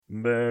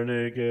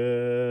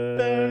Bernigan.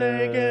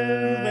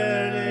 Bernigan,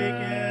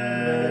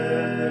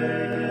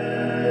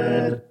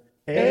 Bernigan.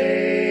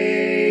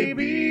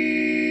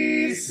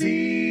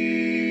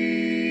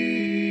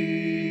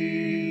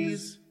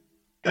 ABCs.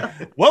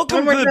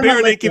 Welcome to the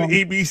Bare Naked one.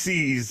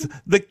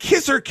 ABCs, the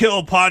Kiss or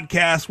Kill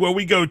podcast where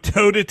we go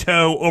toe to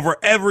toe over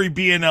every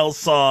BNL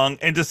song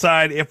and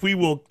decide if we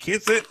will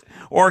kiss it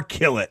or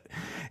kill it.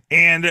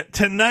 And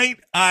tonight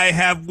I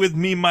have with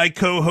me my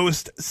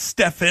co-host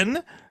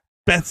Stefan,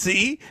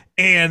 Betsy,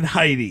 and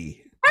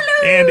Heidi.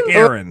 Hello. And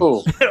Aaron.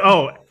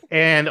 Oh,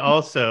 and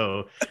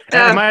also,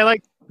 am I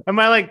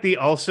like the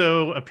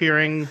also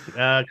appearing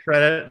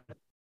credit?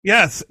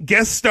 Yes,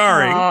 guest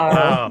starring.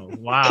 Oh,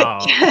 wow.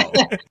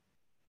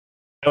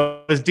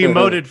 I was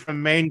demoted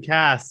from main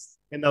cast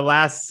in the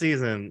last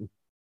season.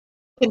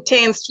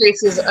 Contains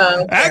traces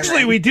of.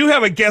 Actually, we do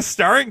have a guest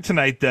starring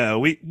tonight, though.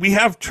 We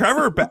have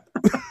Trevor back.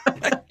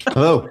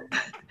 Hello.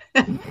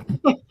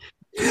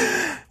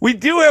 We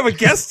do have a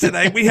guest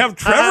tonight. We have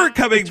Trevor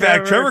coming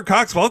back. Trevor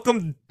Cox,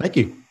 welcome. Thank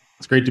you.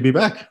 It's great to be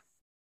back.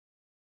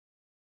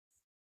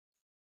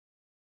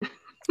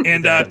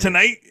 And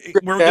tonight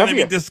we're going to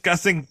be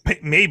discussing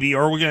maybe,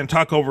 or we're going to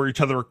talk over each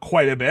other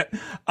quite a bit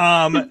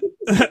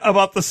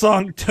about the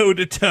song Toe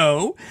to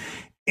Toe.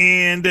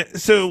 And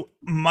so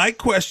my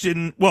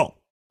question, well,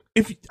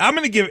 if I'm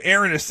going to give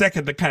Aaron a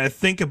second to kind of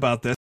think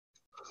about this.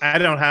 I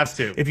don't have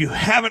to. If you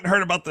haven't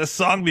heard about this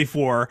song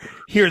before,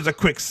 here's a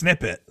quick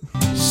snippet.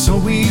 So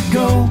we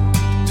go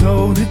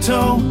toe to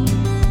toe,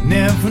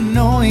 never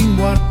knowing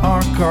what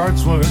our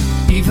cards were,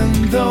 even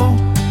though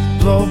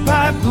blow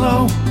by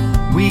blow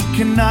we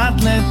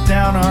cannot let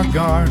down our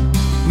guard.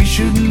 We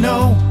should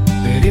know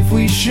that if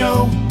we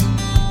show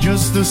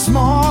just a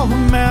small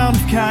amount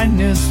of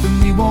kindness,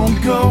 then we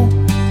won't go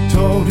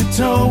toe to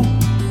toe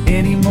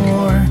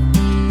anymore.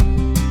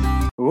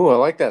 Ooh, I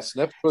like that.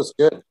 Snippet was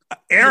good.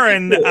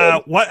 Aaron,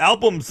 what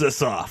album's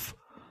this off?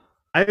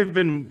 I've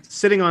been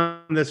sitting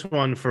on this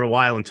one for a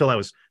while until I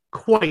was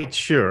quite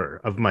sure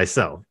of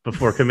myself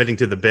before committing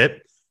to the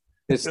bit.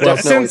 It's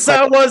definitely Since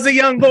I was a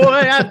young boy,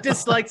 I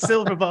disliked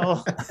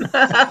Silverball.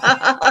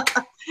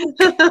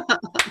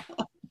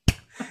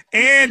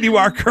 And you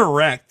are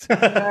correct.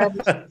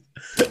 And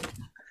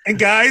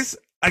guys,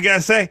 I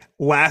gotta say,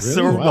 last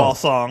Really? Silverball Wow.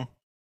 song.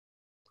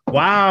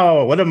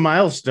 Wow, what a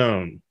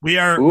milestone. We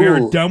are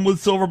Ooh. done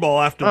with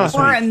Silverball after this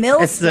Or week. a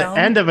millstone. It's the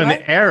end of an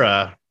What?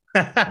 era.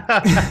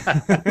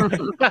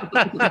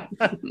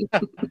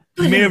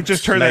 You may have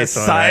just heard Nice that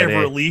one, sigh of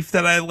Heidi. relief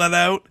that I let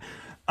out.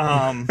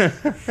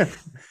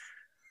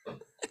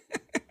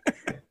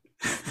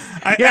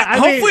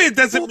 Hopefully it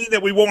doesn't mean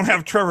that we won't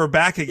have Trevor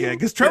back again,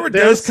 because Trevor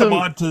There's does come some-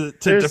 on to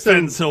there's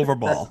defend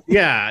Silverball.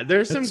 Yeah,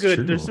 there's some That's good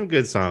true. there's some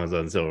good songs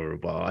on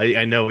Silverball.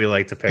 I know we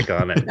like to pick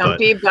on it, Don't but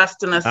be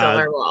busting the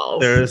silver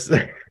walls. there's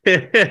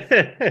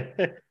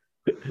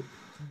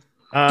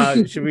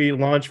should we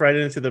launch right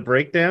into the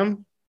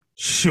breakdown?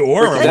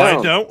 Sure, Break it why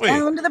down. don't we?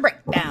 Down to the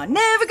breakdown.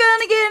 Never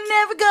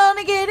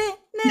gonna get it.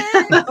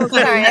 Oh,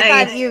 sorry. I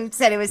Nice. thought you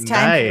said it was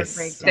time Nice.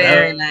 for the breakdown.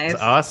 Very That's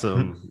nice.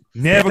 awesome.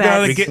 Never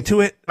That's- gonna get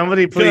to it.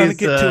 Somebody Gotta please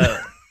get to it.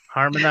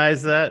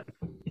 harmonize that.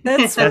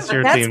 That's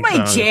your that's theme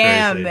my song,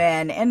 jam, Tracy.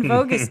 man. And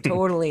Vogue is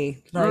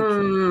totally like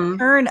Mm.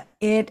 turn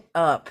it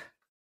up.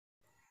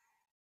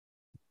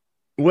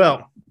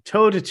 Well,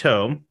 Toe to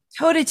Toe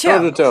Toe to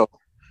toe to toe. toe.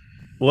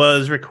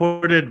 was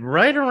recorded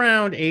right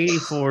around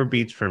 84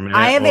 beats per minute.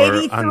 I have or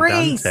 83,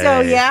 andante. so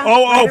yeah.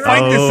 Oh,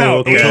 fight this out.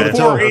 Okay.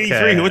 84, Okay.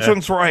 83. Which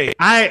one's right?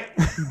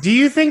 Do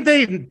you think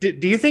they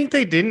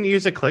didn't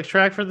use a click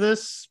track for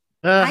this,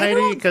 Heidi?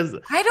 don't Because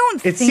I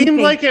don't it think seemed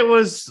they- like it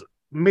was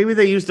maybe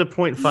they used a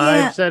 0.5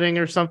 Yeah. setting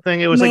or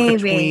something. It was like Maybe.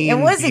 between It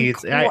wasn't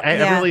beats. qu- I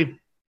yeah. really, it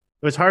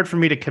was hard for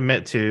me to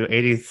commit to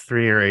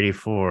 83 or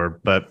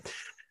 84, but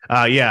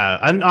yeah,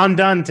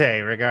 Andante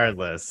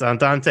regardless.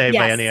 Andante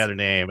by Yes. any other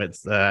name.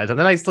 It's a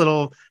nice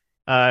little.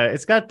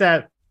 It's got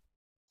that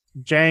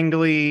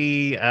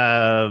jangly.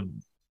 I'm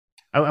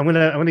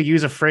gonna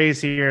use a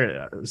phrase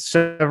here,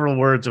 several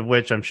words of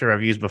which I'm sure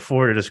I've used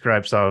before to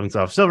describe songs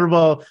off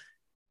Silverball.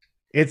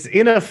 It's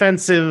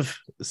inoffensive,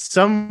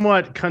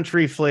 somewhat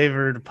country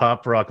flavored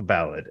pop rock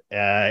ballad.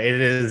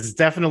 It is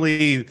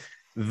definitely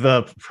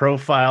the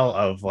profile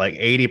of like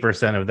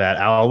 80% of that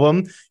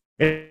album.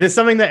 It is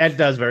something that Ed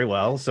does very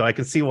well, so I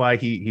can see why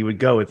he would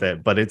go with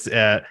it. But it's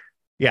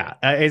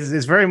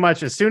it's very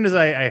much. As soon as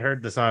I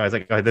heard the song, I was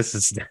like, oh, this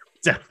is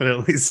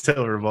definitely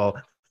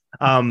Silverball.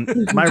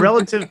 My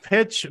relative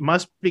pitch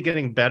must be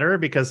getting better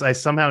because I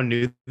somehow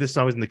knew this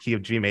song was in the key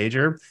of G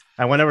major.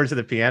 I went over to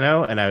the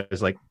piano and I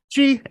was like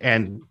G,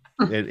 and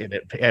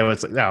it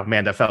was like, oh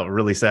man, that felt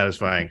really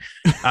satisfying.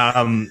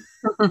 I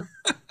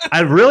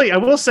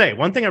will say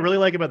one thing I really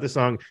like about this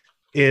song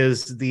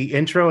is the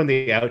intro and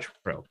the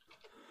outro.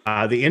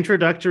 The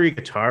introductory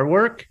guitar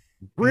work,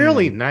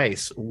 really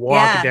nice.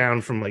 Walk Yeah.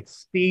 down from like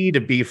C to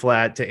B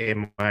flat to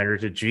A minor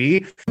to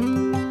G.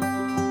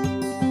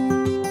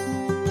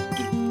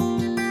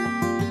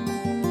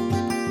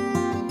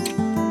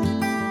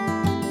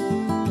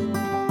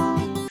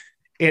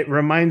 It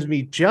reminds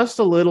me just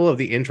a little of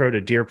the intro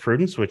to Dear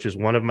Prudence, which is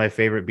one of my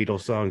favorite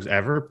Beatles songs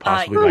ever,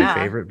 possibly my yeah.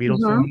 favorite Beatles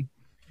song.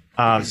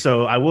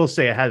 So I will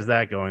say it has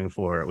that going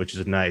for it, which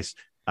is nice.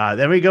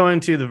 Then we go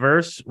into the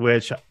verse,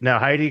 which now,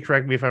 Heidi,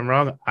 correct me if I'm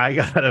wrong. I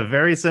got a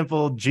very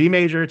simple G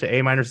major to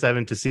A minor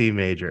 7 to C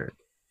major.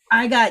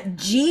 I got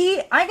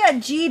G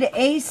to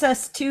A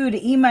sus2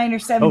 to E minor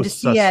 7 to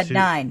C add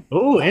 9.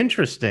 Oh,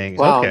 interesting.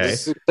 Wow, Okay.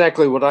 this is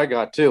exactly what I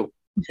got too.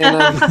 And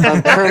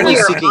I'm currently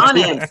You're seeking on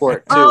treatment it. for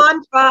it too.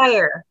 On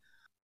fire.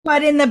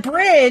 But in the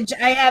bridge,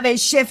 I have it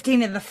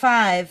shifting to the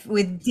 5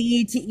 with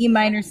D to E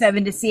minor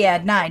 7 to C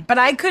add 9. But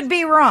I could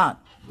be wrong.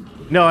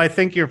 No, I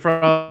think you're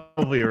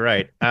probably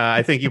right.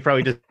 I think you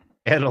probably just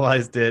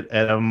analyzed it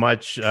at a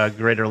much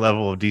greater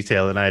level of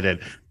detail than I did.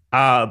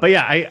 But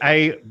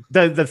yeah,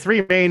 the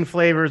three main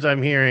flavors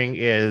I'm hearing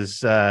is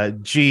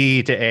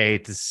G to A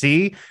to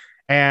C,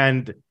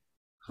 and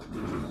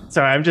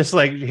sorry, I'm just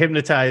like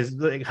hypnotized.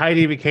 Like,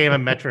 Heidi became a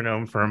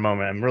metronome for a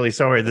moment. I'm really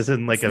sorry. This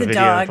isn't like a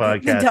video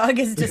podcast. The dog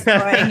is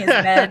destroying his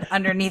bed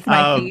underneath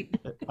my feet.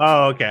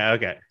 Oh,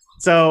 okay.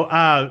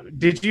 So,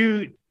 did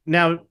you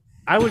now?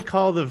 I would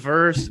call the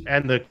verse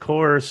and the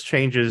chorus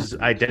changes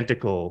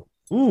identical.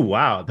 Ooh,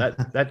 wow!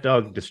 That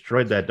dog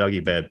destroyed that doggy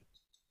bed.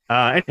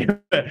 Anyway,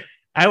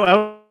 I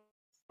would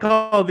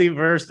call the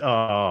verse.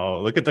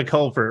 Oh, look at the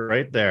culprit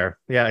right there.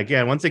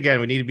 Yeah, once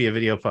again, we need to be a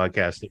video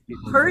podcast.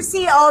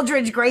 Percy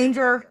Aldridge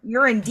Granger,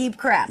 you're in deep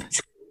crap.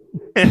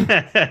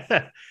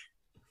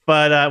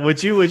 But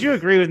would you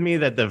agree with me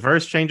that the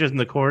verse changes and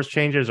the chorus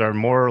changes are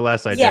more or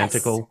less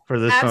identical for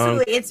this song?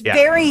 Absolutely. It's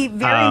very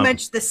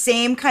much the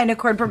same kind of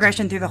chord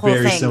progression through the whole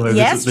very thing. similar.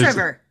 Yes, There's-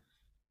 Trevor.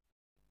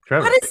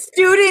 Trevor. What a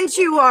student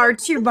you are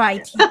to my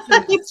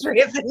teacher.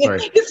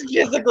 He's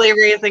physically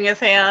raising his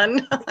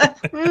hand.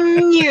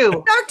 You.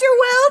 Dr.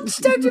 Welch,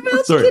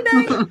 Sorry. good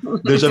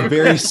night. There's a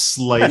very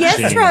slight Yes,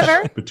 change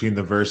Trevor. between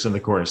the verse and the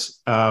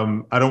chorus. I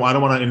don't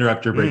want to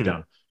interrupt your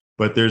breakdown,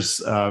 but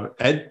there's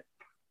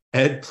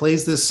Ed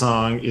plays this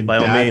song in By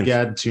all Dad means.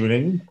 Gad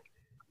tuning,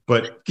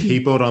 but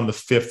capoed on the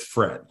 5th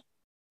fret.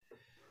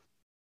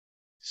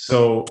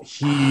 So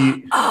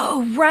he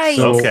Oh, right.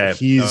 Okay.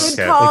 he's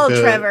Good call, like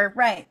Trevor.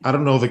 Right. I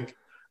don't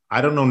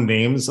know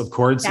names of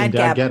chords in Dad Dad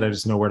Gad. Gad. I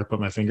just know where to put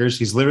my fingers.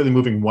 He's literally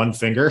moving one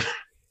finger.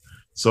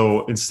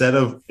 So instead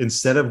of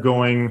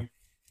going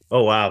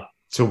Oh wow.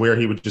 to where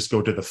he would just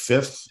go to the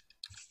 5th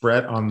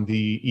fret on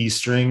the E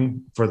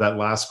string for that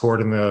last chord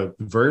in the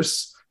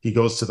verse, he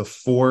goes to the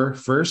 4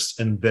 first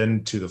and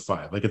then to the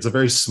 5. Like, it's a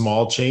very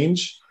small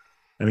change.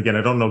 And again,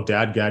 I don't know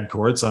Dad Gad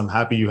chords, so I'm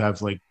happy you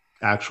have like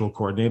actual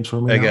chord names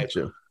for me. I now. got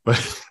you.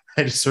 But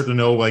I just sort of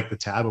know like the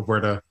tab of where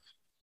to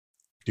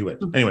do it.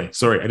 Anyway,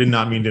 sorry, I did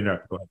not mean to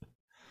interrupt. Go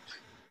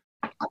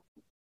ahead.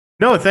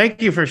 No,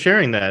 thank you for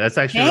sharing that. That's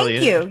actually Thank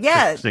really you.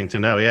 Yeah. interesting to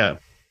know. Yeah.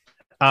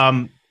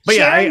 But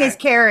Sharing yeah, is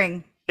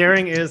caring.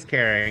 Caring is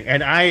caring.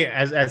 And I,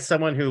 as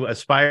someone who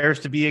aspires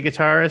to be a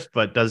guitarist,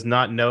 but does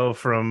not know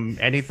from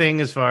anything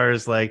as far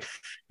as like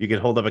you could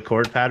hold up a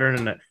chord pattern.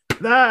 And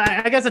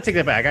I guess I take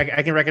that back.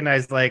 I can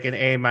recognize like an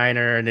A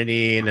minor and an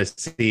E and a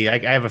C. I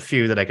have a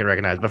few that I can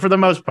recognize, but for the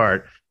most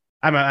part,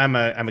 I'm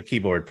a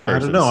keyboard person. I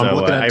don't know. I'm so,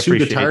 looking I at two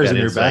appreciate guitars that in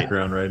your insight.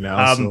 background right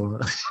now.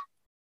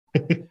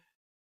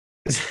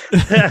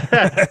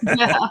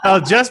 Oh,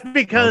 just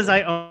because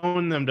I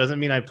own them doesn't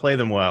mean I play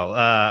them well.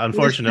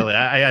 Unfortunately,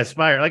 I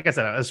aspire, like I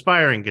said,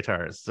 aspiring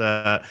guitarist.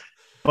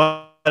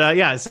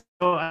 Yeah, so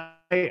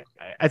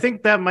I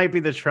think that might be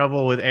the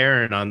trouble with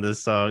Aaron on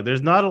this song.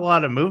 There's not a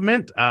lot of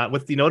movement,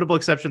 with the notable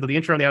exception of the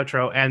intro and the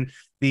outro, and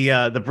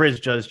the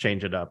bridge does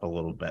change it up a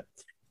little bit.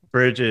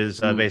 Bridge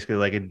is basically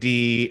like a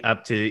D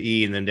up to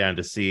E and then down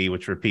to C,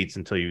 which repeats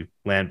until you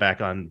land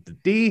back on the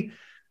D.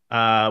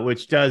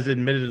 Which does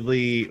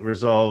admittedly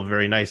resolve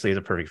very nicely as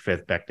a perfect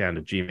fifth back down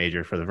to G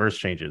major for the verse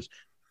changes.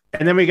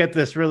 And then we get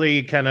this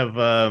really kind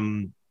of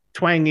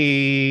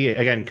twangy,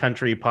 again,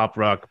 country pop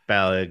rock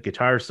ballad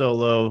guitar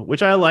solo,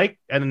 which I like.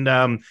 And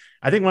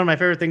I think one of my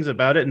favorite things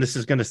about it, and this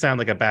is going to sound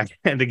like a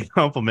backhanded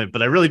compliment,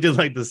 but I really did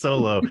like the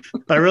solo.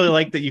 But I really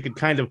like that you could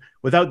kind of,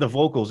 without the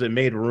vocals, it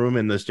made room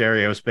in the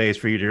stereo space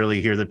for you to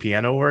really hear the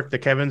piano work that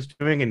Kevin's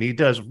doing. And he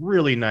does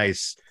really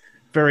nice,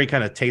 very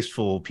kind of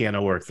tasteful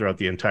piano work throughout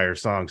the entire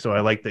song. So I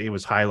like that it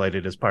was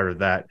highlighted as part of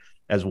that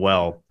as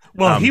well.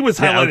 Well, he was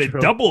the highlighted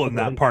outro- double in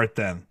that part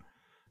then,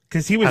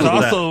 because he was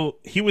How's that?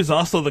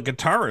 also the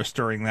guitarist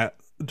during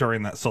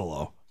that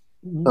solo.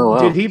 Oh, wow.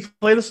 Did he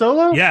play the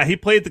solo? Yeah, he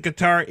played the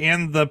guitar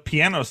and the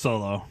piano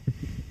solo.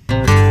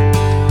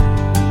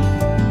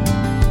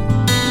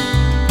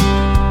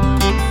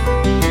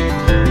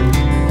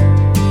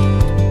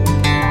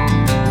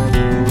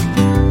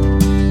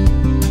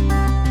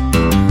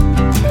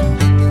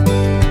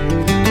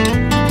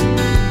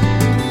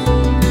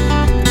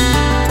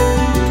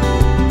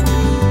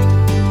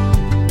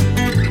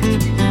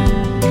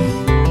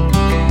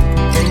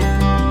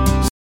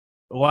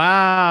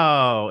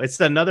 Wow. It's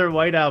another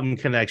White Album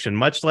connection,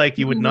 much like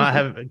you would not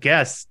have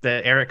guessed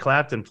that Eric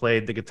Clapton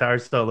played the guitar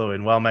solo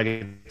in While My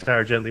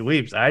Guitar Gently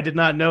Weeps. I did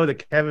not know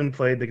that Kevin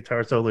played the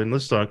guitar solo in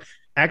this song.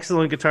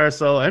 excellent guitar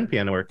solo and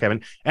piano work,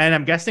 Kevin. And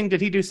I'm guessing,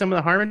 did he do some of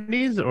the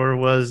harmonies, or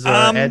was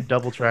Ed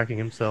double tracking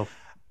himself?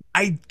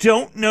 I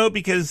don't know,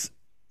 because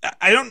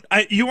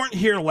you weren't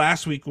here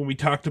last week when we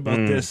talked about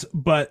this,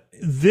 but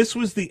this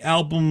was the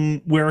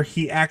album where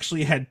he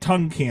actually had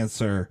tongue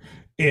cancer,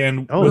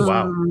 and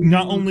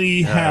not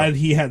only had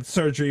he had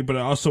surgery, but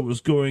also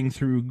was going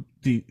through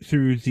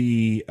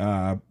the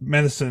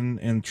medicine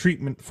and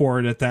treatment for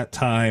it at that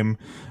time.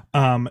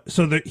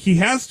 So that he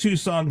has 2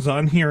 songs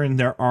on here, and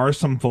there are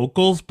some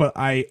vocals, but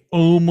I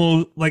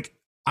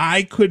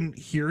couldn't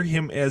hear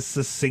him as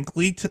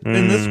succinctly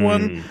in this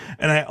one,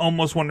 and I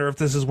almost wonder if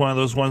this is one of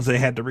those ones they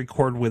had to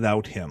record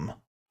without him.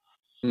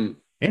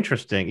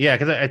 Interesting. Yeah,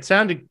 because it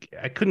sounded,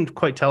 I couldn't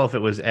quite tell if it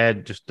was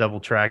Ed just double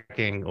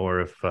tracking,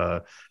 or if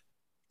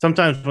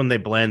sometimes when they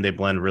blend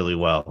really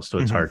well, so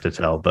it's hard to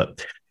tell.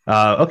 But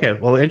okay,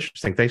 well,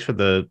 interesting. Thanks for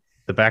the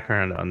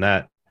background on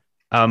that.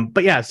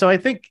 But yeah, so I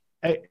think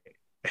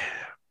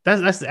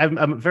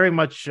I'm very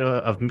much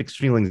of mixed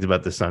feelings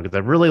about this song, because I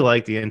really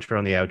like the intro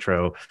and the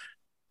outro.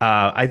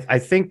 I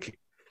think,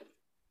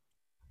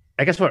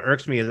 I guess what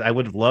irks me is I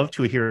would love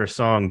to hear a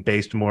song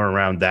based more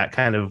around that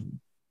kind of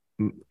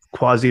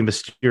quasi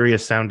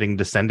mysterious sounding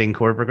descending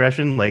chord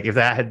progression. Like if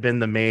that had been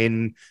the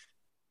main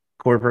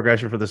chord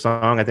progression for the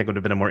song, I think it would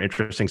have been a more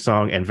interesting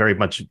song, and very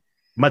much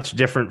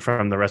different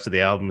from the rest of the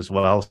album as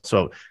well.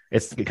 So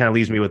it kind of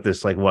leaves me with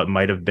this, like, what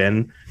might have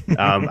been.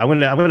 I'm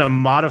gonna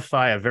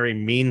modify a very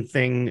mean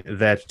thing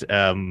that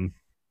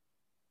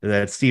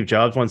Steve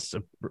Jobs once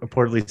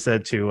reportedly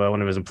said to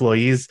one of his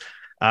employees.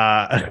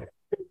 I'm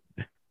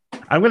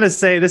gonna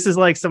say this is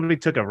like somebody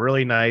took a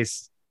really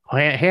nice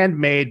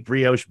handmade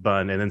brioche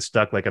bun and then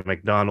stuck like a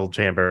McDonald's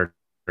hamburger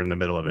in the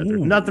middle of it.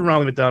 There's nothing wrong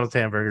with McDonald's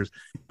hamburgers,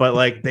 but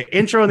like the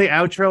intro and the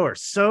outro are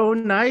so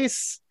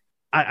nice.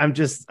 I'm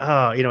just,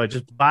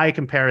 just by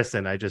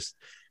comparison, I just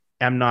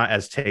am not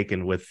as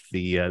taken with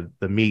the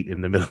meat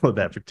in the middle of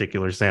that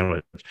particular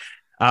sandwich.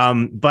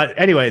 But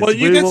anyways, well,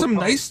 you got some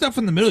nice stuff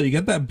in the middle. You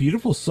got that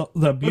beautiful,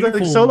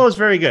 the solo is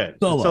very good.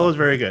 Solo is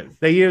very good.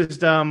 They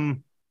used, I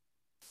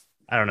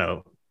don't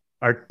know,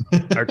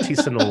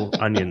 artisanal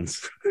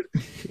onions.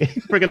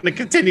 We're going to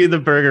continue the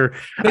burger.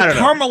 They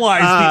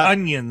caramelized the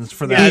onions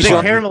for that.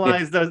 Yeah, they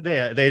caramelized those.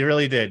 They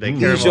really did. They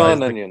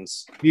Dijon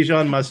onions,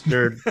 Dijon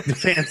mustard, the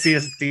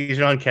fanciest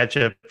Dijon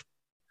ketchup.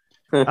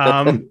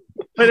 But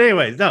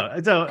anyways,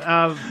 no.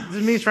 So this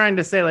is me trying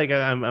to say, like,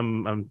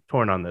 I'm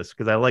torn on this,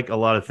 because I like a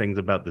lot of things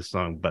about this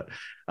song. But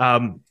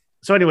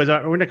so anyways,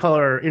 we're going to call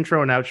our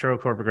intro and outro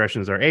chord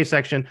progressions our A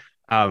section.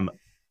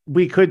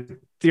 We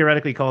could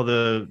theoretically call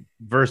the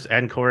verse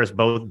and chorus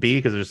both B,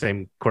 because they're the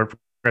same chord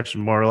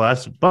progression more or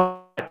less.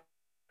 But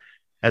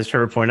as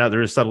Trevor pointed out,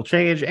 there is subtle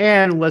change,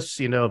 and let's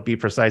be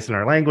precise in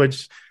our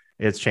language.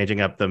 It's changing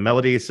up the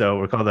melody.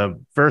 So we call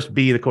the verse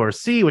B the chorus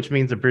C, which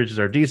means the bridges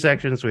are D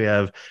sections. We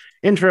have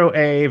intro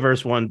A,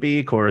 verse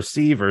 1B, chorus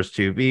C, verse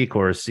 2B,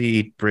 chorus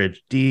C,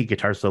 bridge D,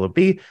 guitar solo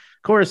B,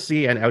 chorus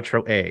C, and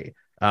outro A.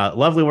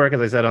 Lovely work,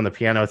 as I said, on the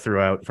piano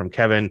throughout from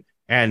Kevin.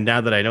 And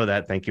now that I know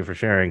that, thank you for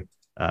sharing.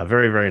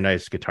 Very, very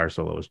nice guitar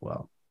solo as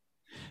well.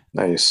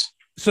 Nice.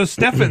 So,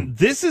 Stefan,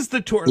 this is the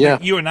tour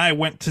that you and I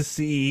went to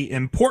see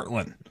in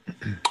Portland.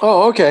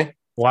 Oh, okay.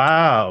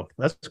 Wow,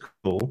 that's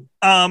cool.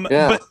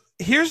 But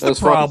here's the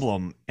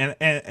problem, and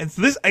it's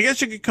this. I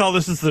guess you could call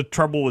this is the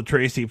trouble with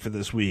Tracy for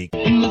this week.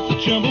 And that's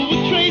the trouble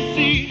with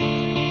Tracy.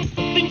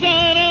 Things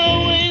aren't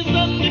always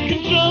under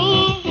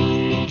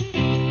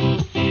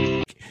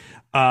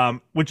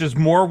control. Which is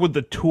more with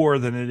the tour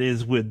than it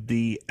is with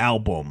the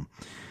album.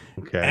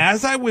 Okay.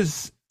 As I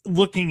was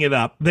looking it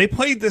up, they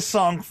played this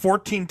song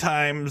 14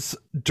 times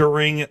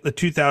during the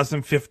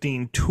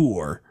 2015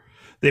 tour.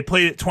 They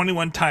played it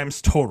 21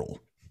 times total.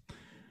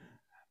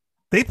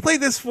 They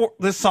played this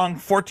song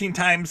 14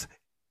 times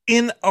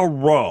in a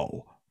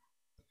row.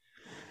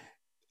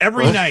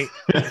 Every night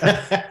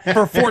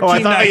for 14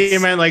 I thought nights.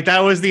 You meant like that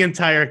was the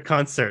entire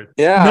concert.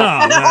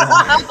 Yeah. No.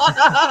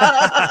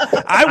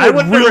 I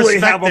would really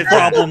have a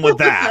problem with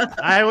that.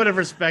 I would have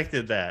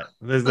respected that.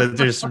 They're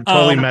just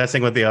totally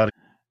messing with the audience.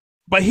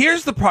 But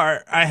here's the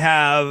part I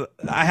have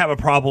a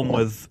problem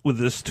with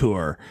this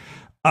tour.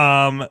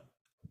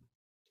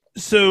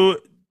 So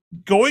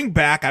going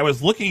back, I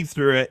was looking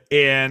through it,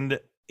 and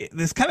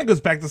this kind of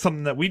goes back to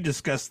something that we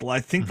discussed,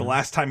 I think, the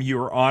last time you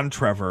were on,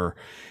 Trevor,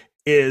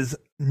 is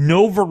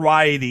no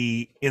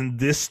variety in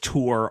this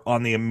tour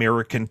on the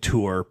American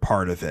tour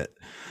part of it.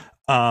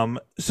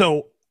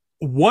 So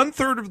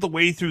 1/3 of the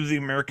way through the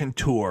American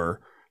tour,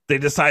 they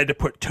decided to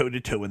put Toe to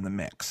Toe in the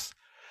mix.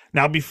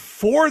 Now,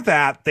 before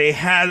that, they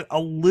had a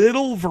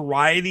little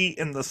variety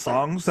in the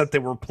songs that they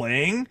were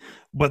playing,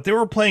 but they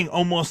were playing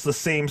almost the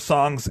same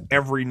songs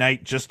every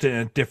night, just in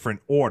a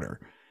different order.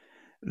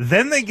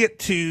 Then they get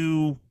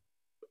to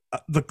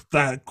the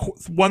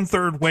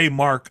 1/3 way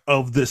mark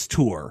of this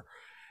tour,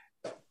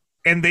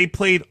 and they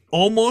played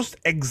almost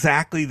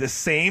exactly the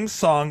same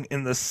song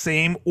in the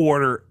same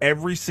order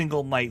every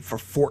single night for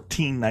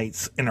 14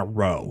 nights in a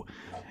row.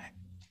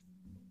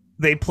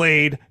 They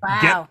played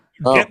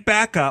Get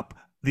Back Up,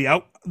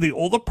 the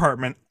old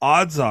apartment,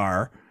 odds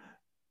are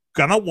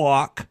Gonna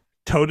Walk,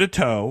 Toe to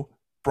Toe,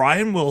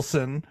 Brian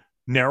Wilson,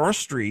 Narrow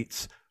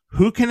Streets,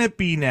 Who Can It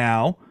Be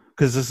Now?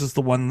 Because this is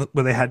the one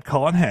where they had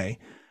Colin Hay.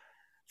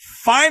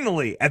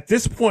 Finally, at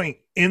this point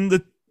in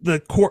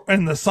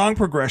the song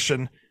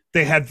progression,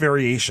 they had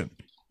variation.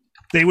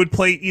 They would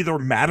play either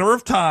Matter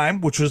of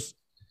Time, which was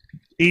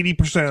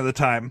 80% of the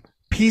time,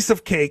 Piece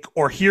of Cake,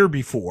 or Here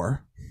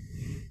Before.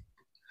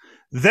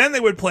 Then they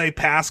would play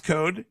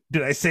Passcode,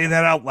 Did I Say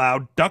That Out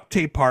Loud, Duct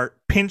Tape Heart,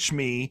 Pinch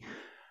Me,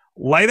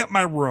 Light Up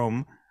My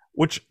Room,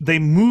 which they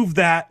moved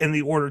that in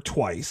the order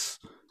twice.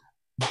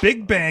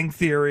 Big Bang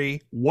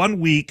Theory, 1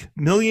 Week,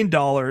 $1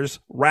 Million,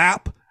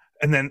 Rap,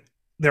 and then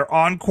their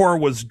encore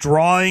was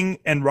Drawing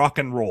and Rock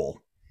and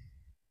Roll.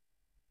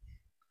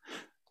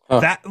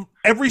 That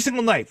every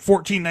single night,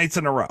 14 nights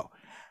in a row.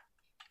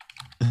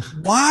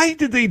 Why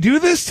did they do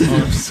this to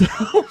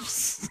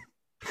themselves?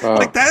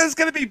 Like, that is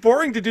going to be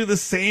boring to do the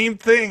same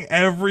thing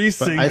every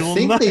single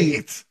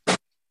night.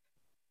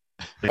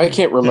 I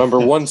can't remember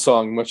one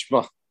song, much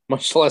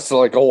less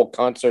like a whole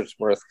concert's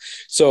worth.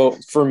 So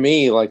for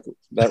me, like,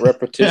 that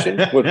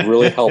repetition would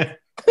really help.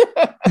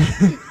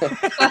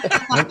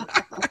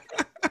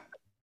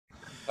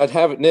 I'd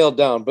have it nailed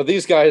down, but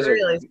these guys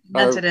Really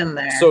cement it in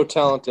there. so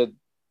talented.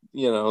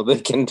 You know, they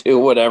can do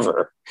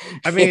whatever.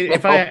 I mean,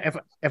 if I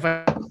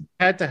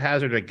had to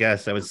hazard a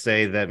guess, I would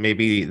say that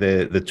maybe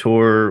the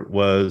tour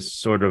was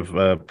sort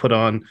of put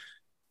on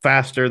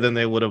faster than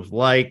they would have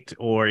liked,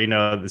 or, you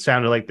know, it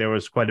sounded like there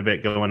was quite a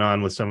bit going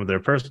on with some of their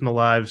personal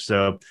lives.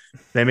 So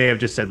they may have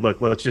just said,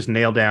 look, let's just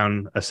nail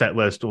down a set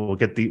list. We'll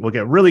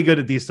get really good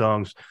at these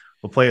songs.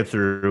 We'll play it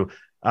through.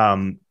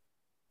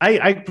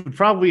 I would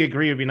probably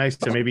agree it'd be nice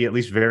to maybe at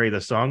least vary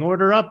the song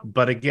order up.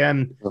 But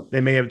again,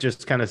 they may have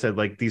just kind of said,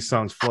 like, these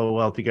songs flow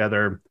well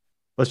together.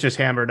 Let's just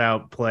hammer it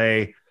out,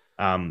 play.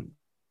 You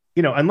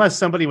know, unless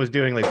somebody was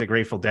doing like the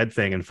Grateful Dead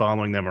thing and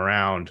following them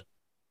around,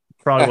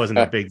 probably wasn't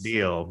a big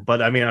deal.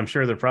 But I mean, I'm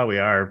sure there probably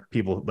are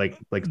people like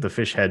the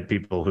fish head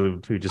people who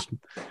just,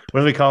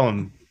 what do they call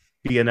them?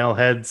 BNL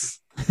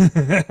heads.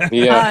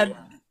 Yeah.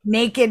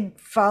 Naked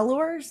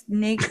followers?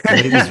 Naked.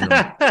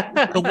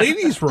 The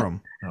ladies'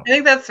 room. I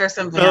think that's for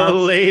something The else.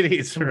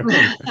 ladies' room.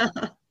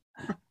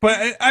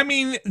 But I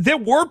mean, there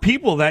were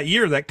people that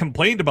year that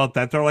complained about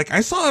that. They're like, I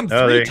saw them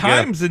there 3 you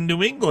times in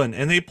New England,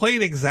 and they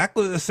played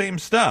exactly the same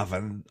stuff.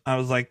 And I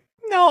was like,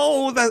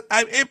 no,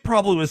 it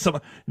probably was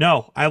some.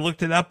 No, I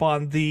looked it up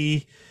on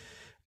the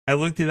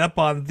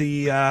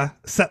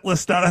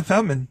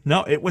setlist.fm, and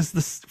no, it was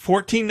the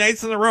 14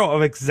 nights in a row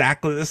of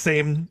exactly the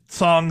same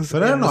songs.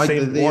 But I don't know. the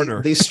same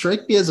order. They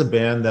strike me as a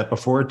band that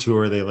before a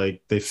tour,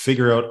 they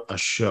figure out a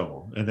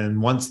show, and then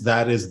once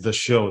that is the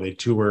show, they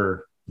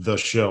tour the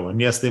show.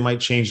 And yes, they might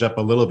change up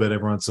a little bit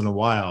every once in a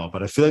while,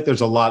 but I feel like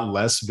there's a lot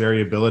less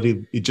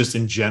variability just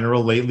in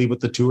general lately with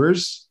the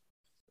tours.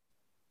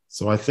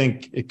 So I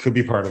think it could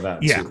be part of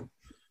that. Yeah, too.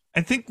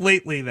 I think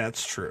lately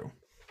that's true.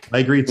 I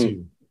agree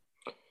too.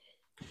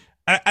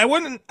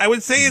 I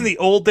would say in the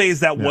old days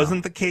that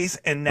wasn't the case,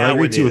 and now I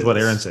agree it too is. with what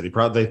Aaron said.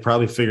 They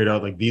probably figured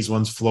out, like, these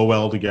ones flow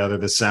well together.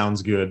 This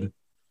sounds good.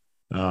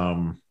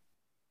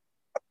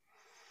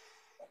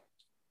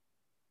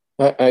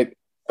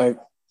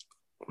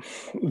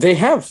 They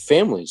have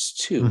families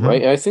too,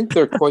 right? I think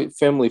they're quite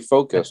family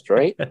focused,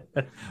 right?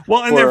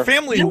 Well, and their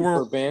family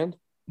for a band.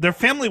 Their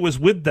family was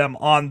with them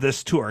on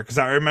this tour, because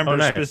I remember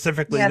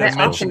specifically Yeah, them they often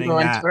mentioning go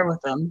on that. tour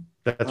with them.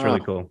 That's really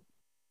cool.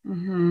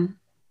 Mm-hmm.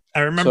 I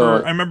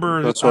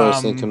remember. That's what I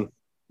was thinking.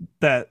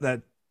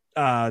 That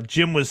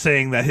Jim was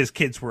saying that his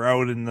kids were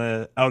out in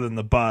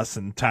the bus,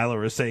 and Tyler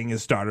was saying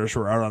his daughters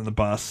were out on the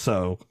bus.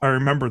 So I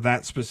remember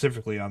that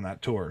specifically on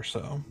that tour.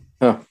 So,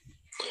 I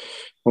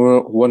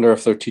wonder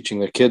if they're teaching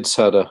their kids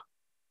how to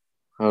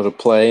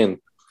play and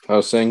how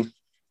to sing.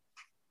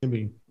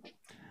 Maybe.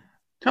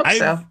 Hope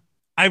so.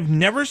 I've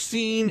never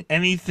seen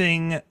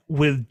anything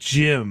with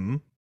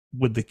Jim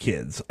with the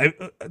kids.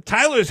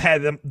 Tyler's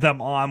had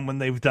them on when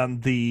they've done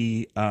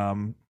the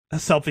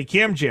Selfie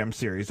Cam Jam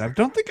series. I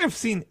don't think I've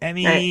seen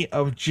any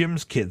of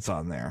Jim's kids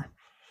on there.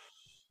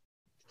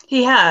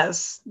 He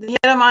has. He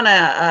had him on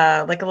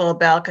a little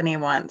balcony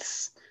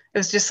once. It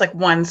was just like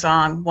one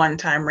song, one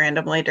time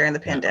randomly during the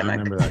pandemic.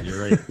 I remember that.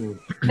 You're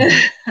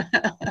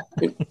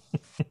right.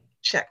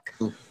 Check.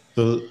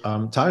 So,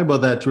 talking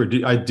about that tour,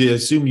 I did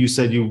assume you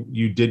said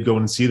you did go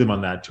and see them on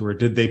that tour.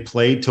 Did they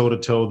play toe to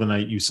toe the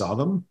night you saw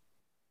them?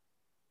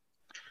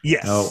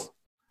 Yes. No.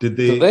 Did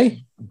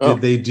they?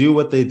 Did they do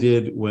what they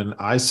did when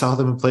I saw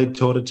them and played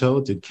toe to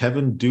toe? Did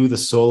Kevin do the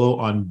solo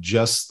on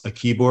just a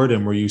keyboard,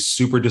 and were you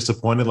super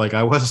disappointed like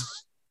I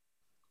was?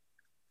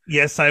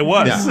 Yes, I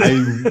was.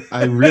 Yeah,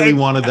 I really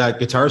wanted that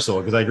guitar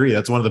solo, because I agree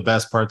that's one of the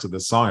best parts of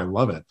this song. I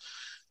love it.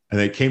 And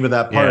it came to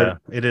that part,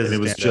 it is. and it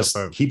was just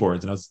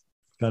keyboards, and I was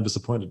kind of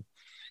disappointed.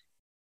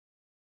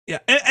 Yeah,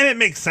 and it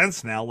makes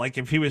sense now. Like,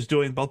 if he was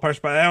doing both parts,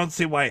 but I don't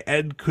see why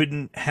Ed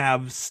couldn't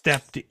have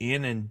stepped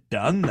in and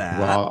done that.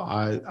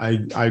 Well,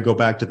 I go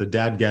back to the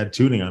Dadgad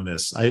tuning on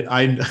this.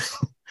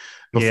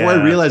 Before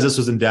I realized this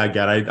was in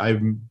Dadgad, I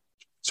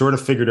sort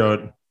of figured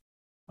out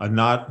a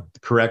not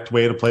correct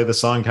way to play the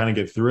song, kind of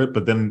get through it.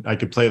 But then I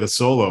could play the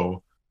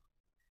solo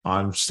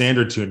on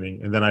standard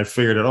tuning, and then I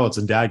figured out, it's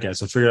in DADGAD.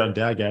 So I figured out in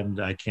DADGAD, and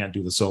I can't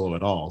do the solo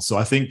at all. So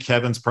I think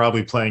Kevin's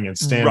probably playing in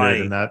standard,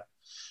 Right. and that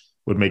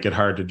would make it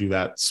hard to do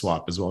that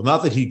swap as well.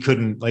 Not that he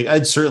couldn't, like,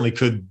 I certainly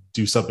could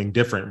do something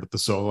different with the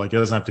solo. Like, it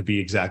doesn't have to be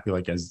exactly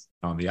like as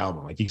on the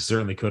album. Like, he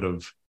certainly could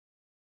have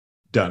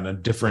done a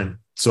different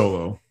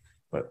solo,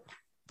 but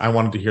I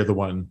wanted to hear the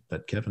one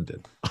that Kevin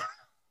did.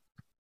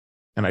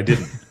 And I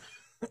didn't.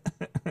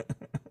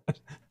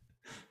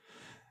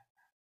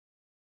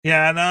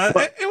 Yeah, no,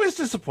 it was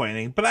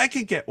disappointing, but I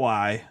could get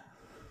why.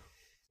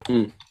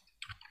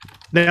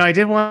 No, I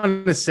did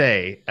want to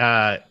say,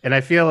 and I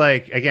feel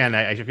like, again,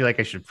 I feel like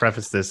I should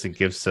preface this and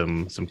give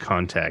some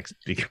context,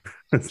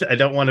 because I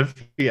don't want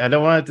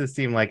it to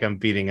seem like I'm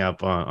beating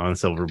up on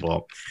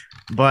Silverball,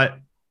 but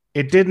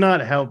it did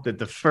not help that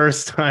the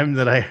first time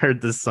that I heard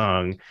this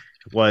song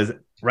was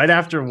right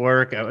after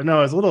work. No,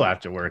 it was a little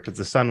after work because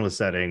the sun was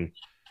setting.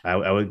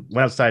 I went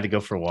outside to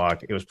go for a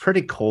walk. It was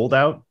pretty cold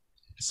out.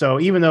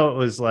 So even though it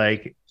was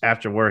like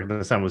after work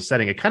and the sun was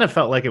setting, it kind of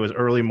felt like it was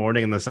early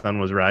morning and the sun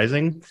was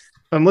rising.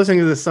 I'm listening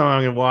to this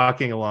song and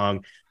walking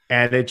along,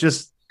 and it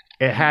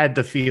had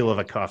the feel of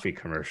a coffee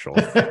commercial.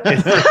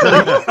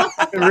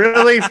 It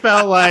really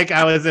felt like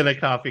I was in a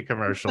coffee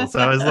commercial. So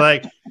I was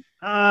like,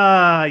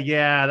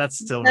 yeah,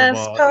 that's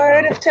Silverball.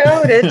 Part of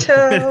toe to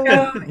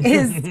toe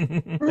is.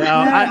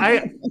 Now,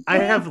 I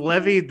have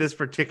levied this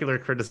particular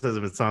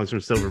criticism of songs from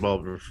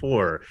Silverball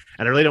before,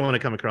 and I really don't want to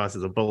come across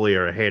as a bully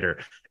or a hater.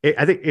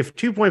 I think if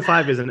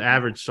 2.5 is an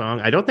average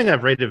song, I don't think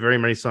I've rated very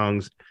many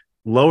songs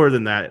lower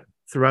than that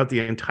throughout the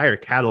entire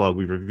catalog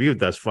we've reviewed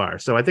thus far.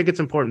 So I think it's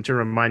important to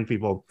remind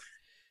people,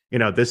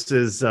 this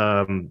is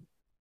a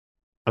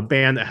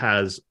band that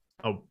has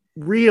a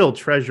real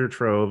treasure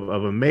trove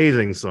of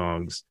amazing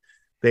songs.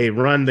 They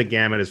run the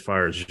gamut as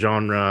far as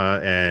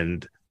genre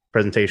and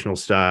presentational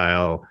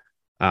style.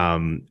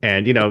 And,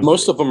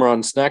 most of them are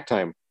on Snack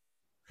Time.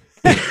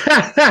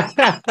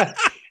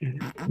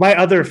 My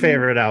other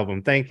favorite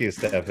album. Thank you,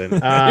 Stefan.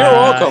 You're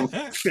welcome.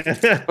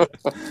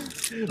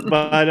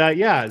 But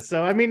yeah,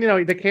 so I mean,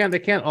 they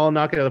can't all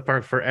knock it out of the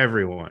park for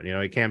everyone.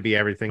 It can't be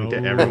everything to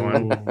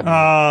everyone.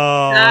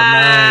 Oh,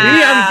 nice.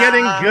 See, I'm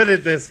getting good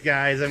at this,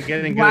 guys. I'm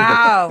getting good.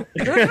 Wow,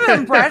 this is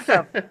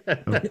impressive.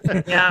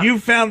 Yeah. You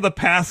found the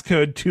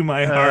passcode to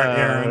my heart,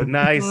 Aaron.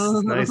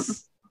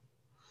 Nice.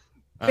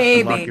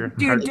 Baby. Unlock your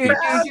Do, heart do,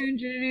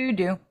 beats.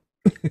 do.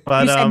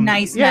 But, You said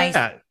nice.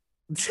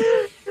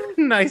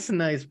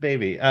 nice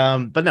baby.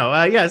 But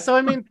no, yeah. So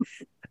I mean,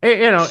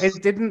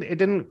 it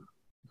didn't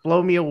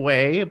blow me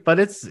away, but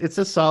it's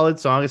a solid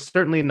song. It's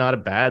certainly not a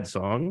bad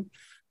song.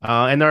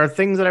 And there are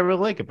things that I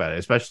really like about it,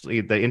 especially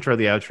the intro,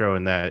 the outro,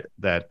 and that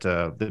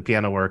the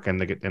piano work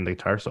and the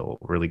guitar solo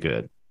really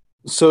good.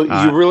 So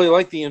you really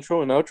like the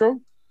intro and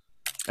outro?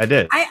 I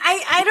did.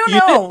 I don't You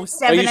know, did?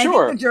 Stefan. Are you I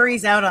sure? think the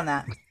jury's out on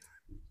that.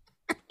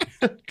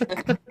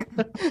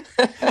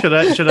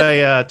 Should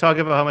I talk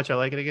about how much I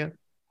like it again?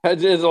 Let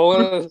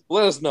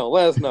us know.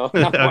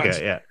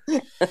 Okay, yeah.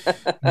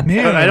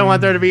 Man, I don't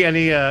want there to be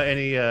any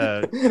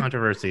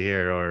controversy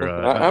here, or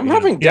I'm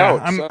having Yeah,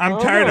 doubts. I'm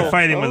tired of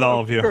fighting with all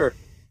of you. Sure.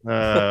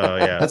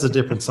 yeah. That's a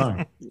different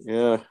song.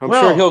 Yeah, I'm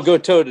Well, sure he'll go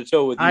toe to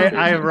toe with you.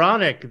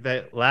 Ironic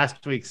that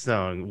last week's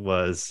song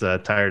was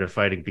Tired of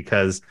Fighting,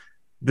 because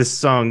this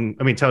song,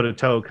 I mean, Toe to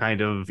Toe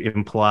kind of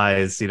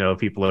implies,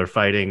 people are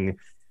fighting.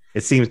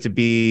 It seems to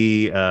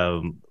be,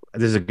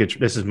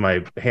 this is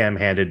my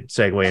ham-handed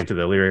segue into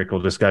the lyrical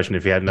discussion,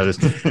 if you hadn't noticed.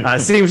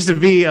 Seems to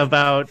be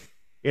about,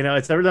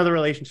 it's another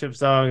relationship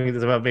song.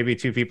 It's about maybe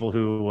two people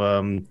who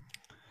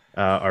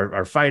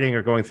are fighting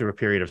or going through a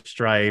period of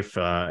strife.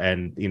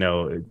 And,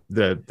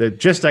 the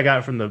gist I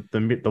got from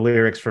the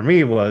lyrics for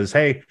me was,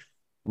 hey,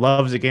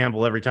 love's a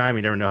gamble every time.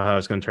 You never know how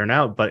it's going to turn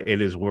out, but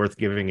it is worth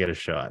giving it a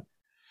shot.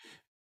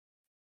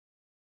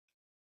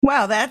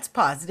 Wow, that's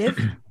positive.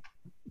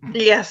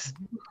 Yes.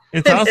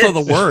 It's also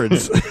the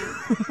words.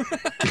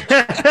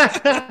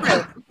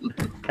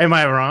 Am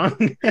I wrong?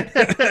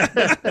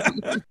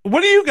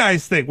 What do you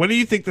guys think? What do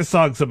you think the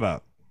song's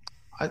about?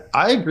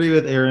 I agree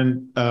with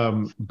Aaron,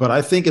 but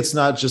I think it's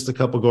not just a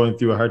couple going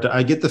through a hard time.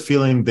 I get the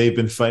feeling they've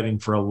been fighting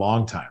for a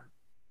long time.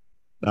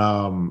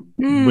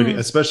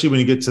 Especially when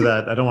you get to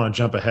that, I don't want to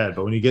jump ahead,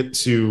 but when you get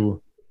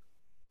to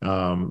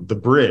the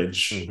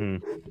bridge,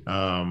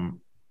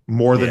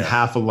 more than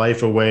half a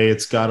life away,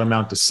 it's got to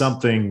amount to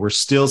something. We're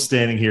still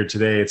standing here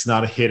today. It's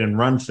not a hit and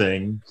run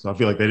thing. So I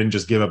feel like they didn't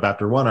just give up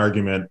after one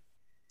argument.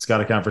 It's got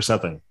to count for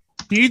something.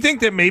 Do you think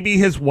that maybe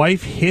his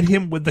wife hit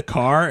him with the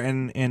car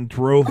and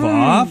drove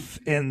off?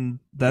 And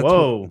that's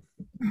Whoa.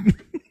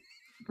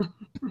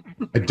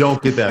 I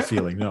don't get that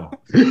feeling. No.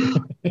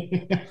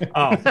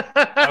 Oh,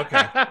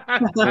 okay.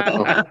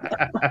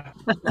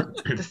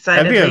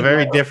 That'd be a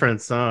very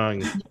different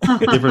song.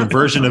 Different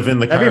version of In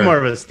the Car. That'd be more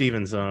of a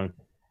Steven song.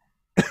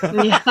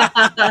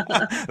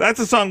 That's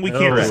a song we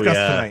can't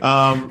discuss tonight.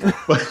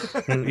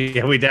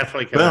 Yeah, we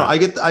definitely can. But no,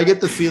 I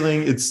get the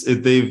feeling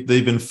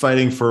they've been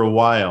fighting for a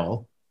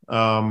while.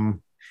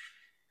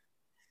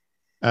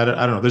 I don't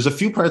know. There's a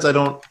few parts I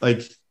don't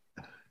like.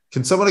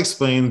 Can someone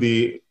explain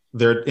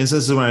there are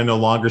instances when I no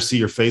longer see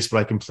your face, but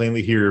I can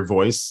plainly hear your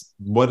voice?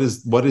 What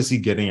is he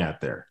getting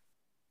at there?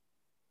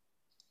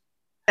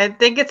 I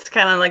think it's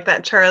kind of like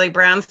that Charlie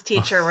Brown's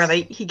teacher where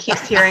he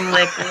keeps hearing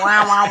like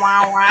wow wow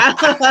wow wow.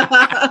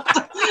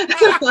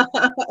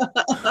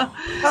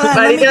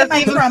 But he doesn't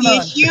even see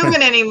a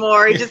human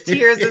anymore. He just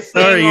hears the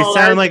same. Sorry,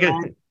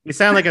 you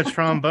sound like a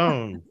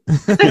trombone.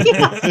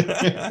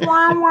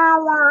 Wow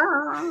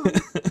wow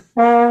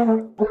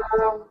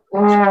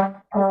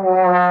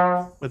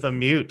wow. With a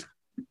mute.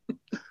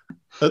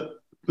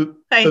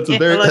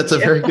 That's a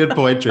very good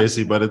point,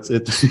 Tracy. But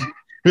it's.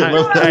 I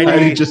love that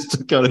Heidi just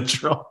took out a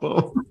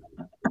trombone.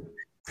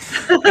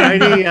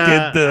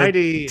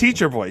 Heidi,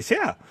 teacher voice,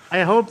 yeah.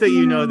 I hope that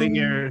you know that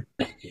you're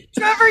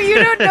Trevor. You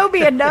don't know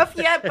me enough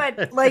yet,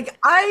 but like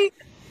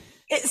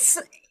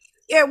it's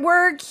at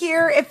work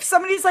here. If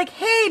somebody's like,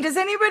 "Hey, does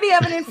anybody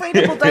have an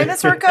inflatable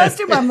dinosaur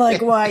costume?" I'm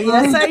like, "Why,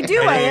 yes, I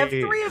do. I have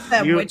 3 of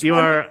them." You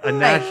are a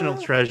national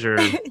treasure.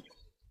 Does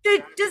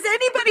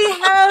anybody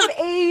have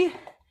a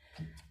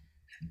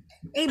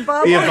the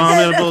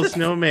abominable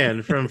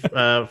snowman from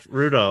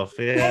Rudolph?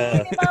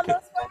 Yeah.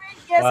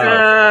 Yes.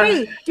 Wow.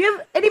 Hey,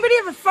 anybody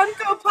have a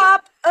Funko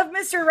Pop of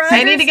Mr. Rogers?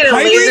 I need to get a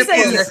laser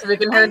pointer so we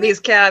can herd these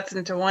cats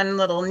into one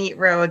little neat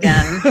row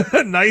again.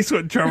 Nice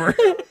one, Trevor.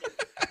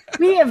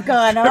 We have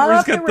gone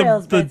off the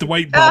rails. The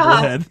Dwight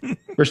bobblehead.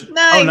 Nice.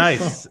 Oh,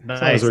 nice.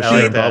 Nice.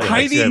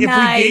 Heidi, if we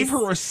gave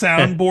her a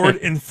soundboard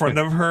in front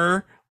of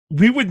her,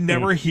 we would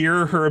never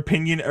hear her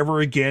opinion ever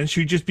again.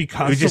 She'd just be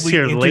constantly. We just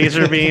hear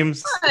laser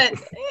beams. But,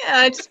 yeah,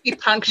 I'd just be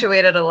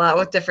punctuated a lot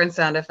with different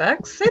sound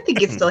effects. I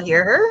think you'd still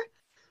hear her.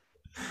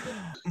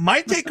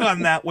 My take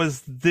on that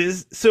was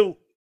this. So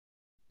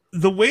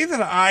the way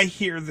that I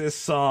hear this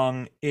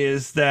song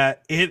is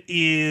that it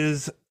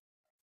is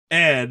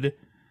Ed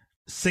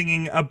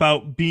singing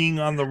about being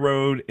on the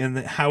road and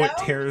how it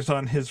tears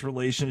on his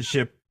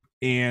relationship.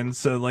 And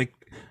so, like,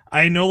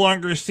 I no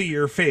longer see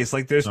your face.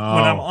 Like, when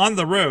I'm on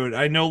the road,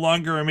 I no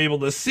longer am able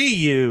to see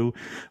you,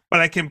 but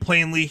I can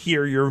plainly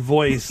hear your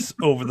voice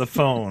over the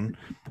phone.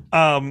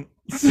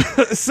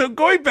 So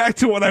going back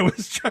to what I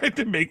was trying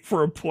to make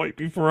for a point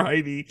before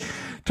Heidi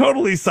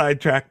totally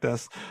sidetracked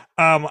us,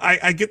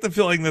 I get the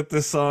feeling that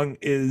this song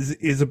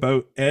is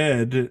about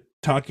Ed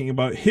talking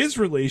about his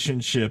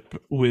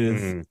relationship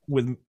with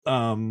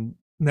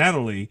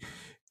Natalie,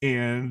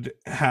 and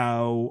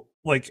how,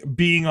 like,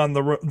 being on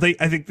the road.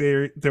 I think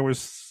there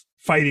was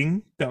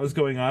fighting that was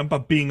going on,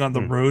 but being on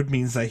the road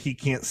means that he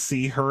can't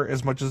see her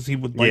as much as he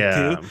would like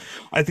to.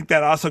 I think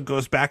that also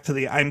goes back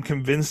to I'm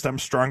convinced I'm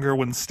stronger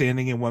when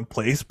standing in one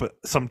place, but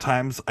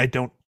sometimes I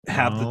don't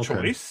have the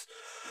choice.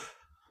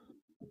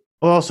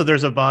 Well, also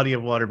there's a body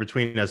of water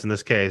between us. In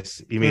this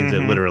case, he means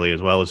it literally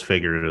as well as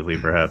figuratively,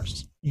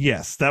 perhaps.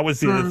 Yes, that was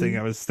the other thing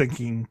I was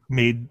thinking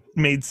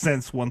made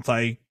sense once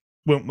I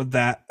went with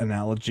that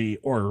analogy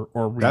or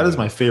that is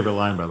my favorite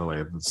line, by the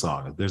way, of the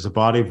song. There's a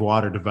body of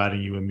water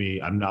dividing you and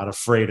me. I'm not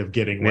afraid of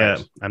getting wet.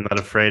 Yeah, I'm not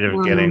afraid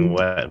of getting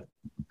wet.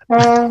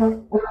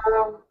 Oh.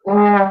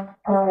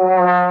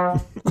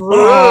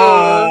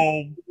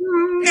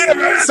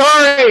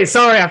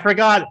 Sorry, I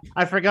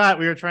forgot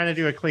we were trying to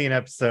do a clean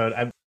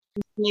episode.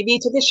 Maybe he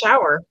took a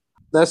shower.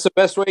 That's the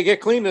best way to get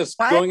clean is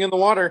going in the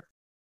water.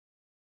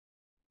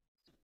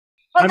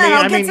 Well,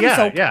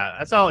 yeah,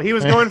 that's all. He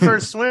was going for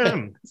a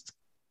swim.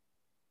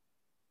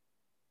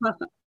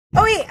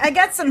 Oh wait, I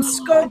got some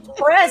scoped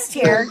breast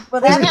here.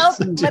 Will that help?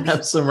 Do you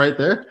have some right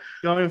there?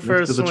 Going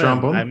for a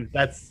swim.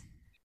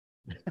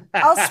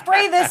 I'll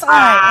spray this on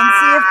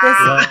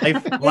and see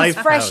if this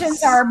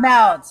freshens our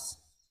mouths.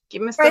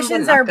 Give me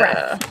freshens our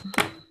breath.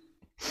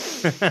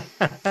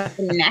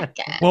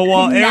 Well,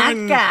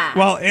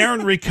 while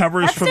Aaron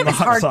recovers from the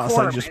hot sauce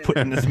I just put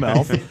in his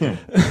mouth.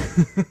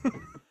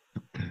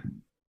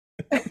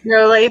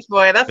 No, Life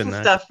Boy. That's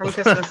the stuff from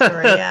Christmas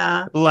Story.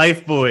 Yeah.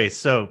 Life Boy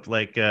soap,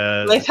 like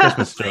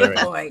Christmas Story.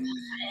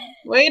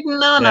 Waiting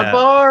on a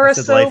bar of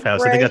soap.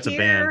 Lifehouse. I think that's a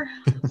band.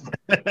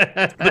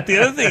 But the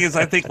other thing is,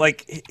 I think,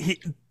 like,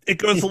 it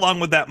goes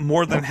along with that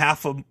more than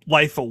half of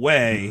life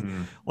away.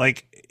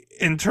 Like,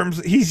 in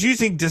terms, he's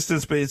using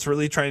distance, but it's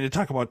really trying to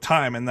talk about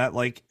time, and that,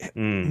 like,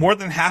 more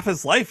than half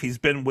his life he's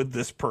been with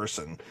this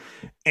person,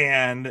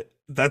 and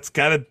that's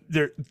gotta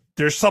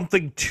there's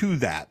something to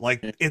that.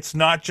 Like, it's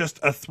not just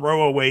a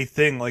throwaway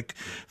thing. Like,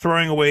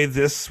 throwing away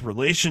this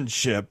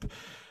relationship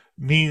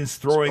means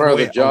throwing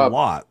away a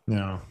lot.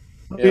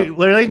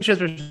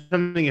 Relationships are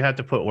something you have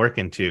to put work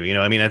into. You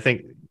know, I mean, I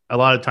think a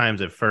lot of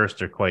times at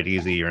first are quite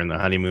easy. You're in the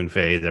honeymoon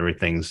phase.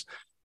 Everything's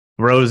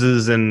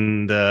roses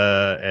and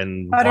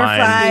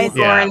butterflies,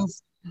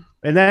 thorns.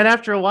 And then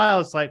after a while,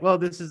 it's like, well,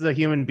 this is a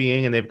human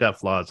being, and they've got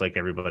flaws like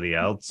everybody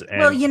else. And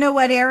well, you know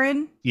what,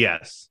 Aaron?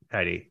 Yes,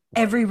 Heidi.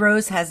 Every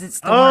rose has its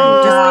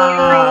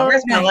thorn.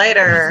 Where's my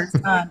lighter?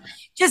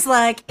 Just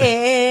like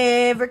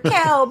every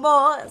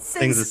cowboy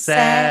sings a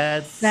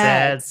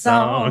sad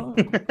song.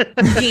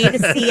 G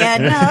to C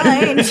at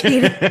 9.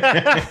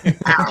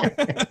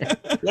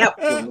 Yep.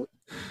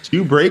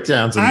 2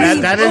 breakdowns. In I-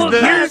 music. That is Well,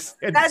 here's-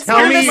 that's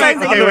tell me. here's my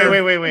Okay,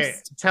 other- wait.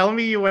 Tell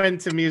me you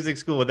went to music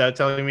school without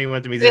telling me you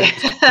went to music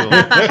school.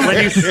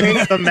 When you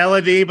sing the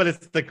melody, but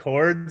it's the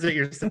chords that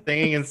you're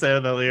singing instead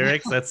of the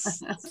lyrics.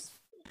 That's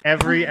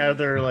every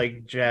other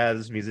like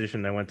jazz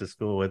musician I went to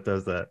school with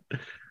does that.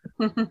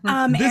 This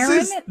Aaron,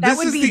 is- that this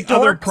would is be the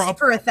other dorks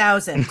for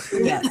 1,000.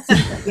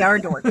 Yes, we are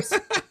dorks.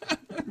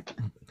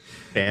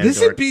 Band This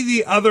dork. would be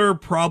the other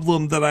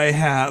problem that I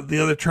have. The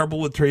other trouble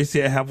with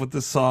Tracy I have with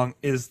this song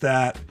is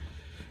that,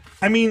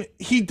 I mean,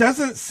 he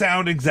doesn't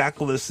sound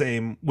exactly the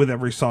same with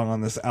every song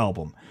on this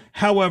album.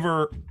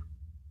 However,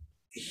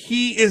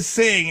 he is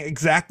saying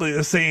exactly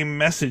the same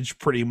message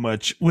pretty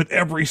much with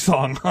every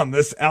song on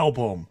this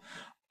album.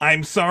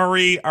 I'm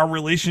sorry, our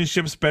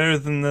relationship's better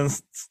than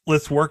this.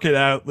 Let's work it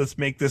out. Let's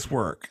make this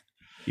work.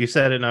 You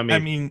said it, not me. I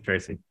mean,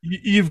 Tracy.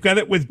 You've got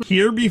it with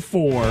Here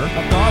Before.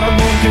 I thought I'm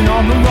looking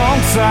on the wrong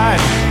side,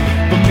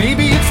 but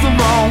maybe it's the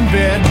wrong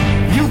bed.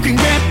 You can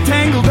get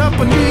tangled up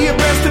and do your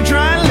best to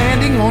try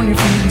landing on your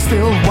feet and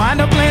still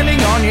wind up landing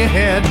on your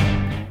head.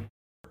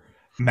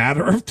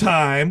 Matter of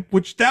Time,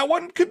 which that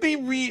one could be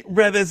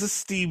read as a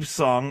Steve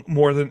song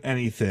more than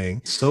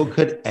anything. So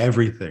could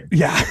everything.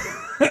 Yeah.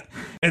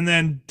 And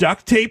then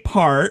Duct Tape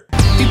Heart.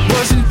 It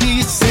was in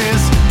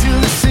pieces till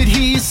it's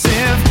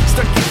adhesive.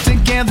 Stuck it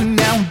together,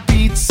 now it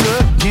beats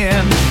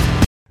again.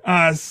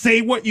 Say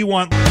What You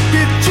Want.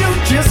 Did you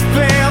just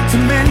fail to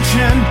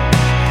mention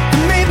that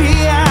maybe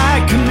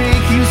I can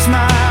make you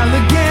smile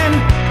again?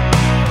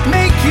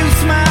 Make you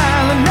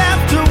smile and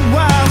after a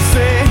while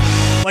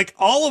say, Like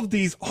all of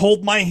these,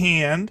 Hold My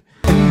Hand.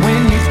 and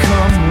when you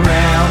come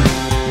round,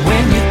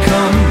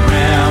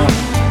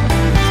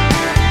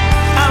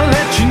 I'll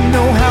let you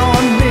know how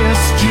I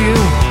missed you.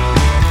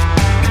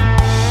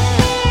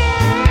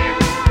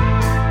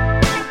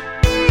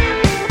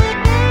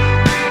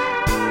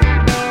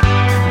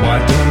 Why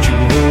don't you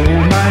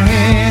hold my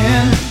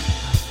hand?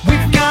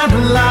 We've got a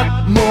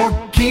lot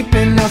more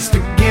keeping us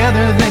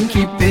together than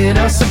keeping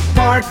us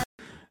apart.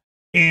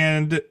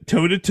 And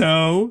Toe to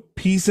Toe,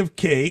 Piece of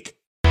Cake.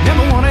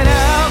 Never wanted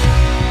out.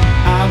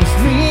 I was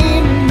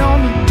leaning on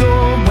the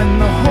door when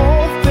the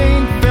whole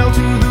thing fell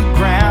to the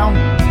ground.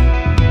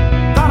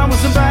 Thought I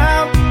was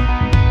about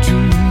to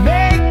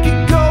make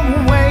it go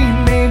away,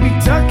 maybe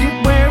tuck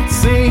it where it's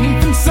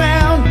safe and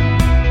sound.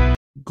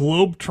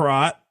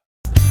 Globetrot.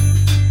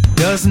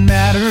 Doesn't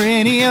matter,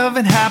 any of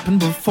it happened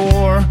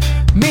before.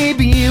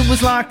 Maybe it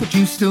was locked, but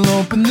you still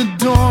opened the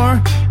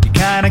door. You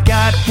kinda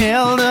got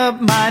held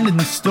up minding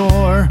the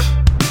store.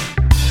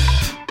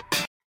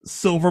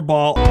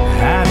 Silverball.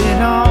 Had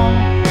it all.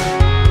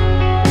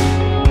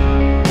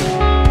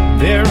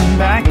 There and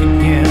back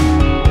again.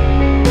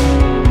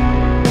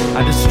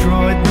 I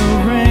destroyed the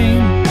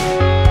ring.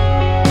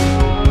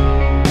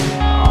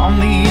 On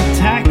the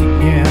attack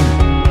again.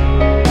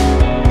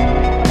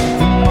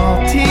 The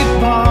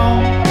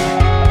multi-ball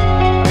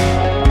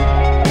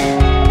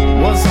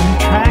was on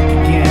track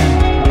again.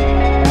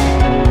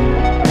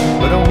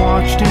 But I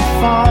watched it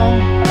fall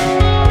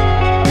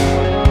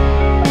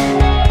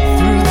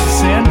through the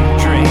center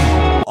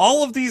drain.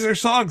 All of these are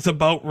songs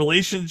about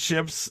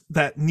relationships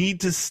that need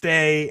to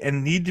stay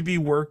and need to be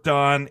worked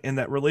on, and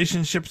that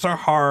relationships are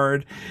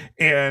hard,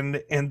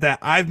 and that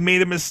I've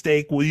made a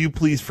mistake. Will you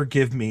please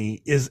forgive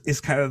me? Is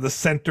kind of the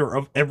center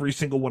of every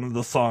single one of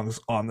the songs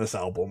on this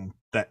album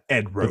that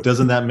Ed wrote. But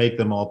doesn't that make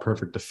them all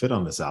perfect to fit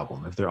on this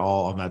album if they're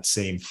all on that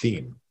same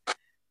theme?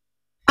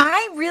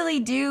 I really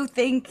do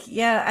think,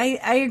 yeah,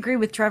 I agree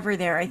with Trevor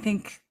there. I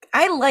think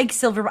I like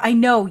Silver. I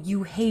know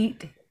you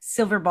hate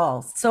Silver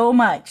Balls so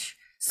much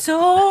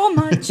up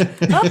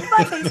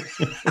my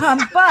face.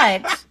 But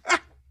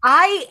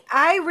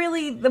I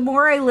really, the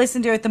more I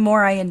listen to it, the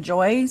more I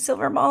enjoy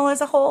Silver Ball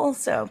as a whole.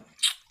 So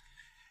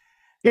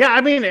Yeah,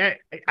 I mean,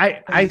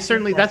 I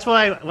certainly. That's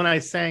why when I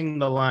sang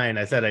the line,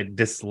 I said I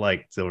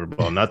disliked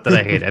Silverball. Not that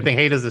I hate it. I think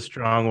hate is a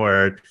strong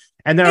word,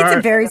 and it's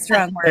a very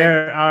strong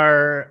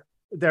word.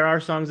 There are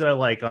songs that I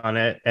like on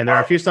it, and there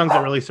are a few songs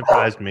that really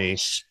surprised me.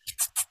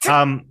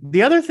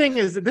 The other thing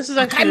is that this is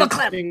actually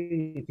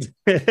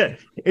an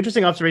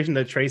interesting observation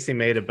that Tracy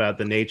made about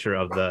the nature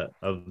of the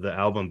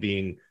album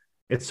being.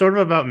 It's sort of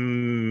about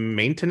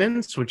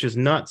maintenance, which is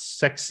not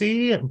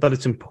sexy, but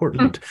it's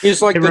important.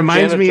 He's like It the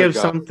reminds me janitor of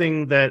guy.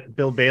 something that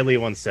Bill Bailey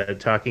once said,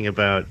 talking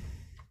about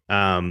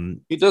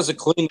He does a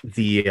clean.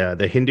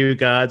 the Hindu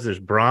gods. There's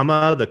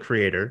Brahma, the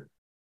creator.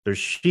 There's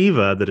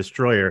Shiva, the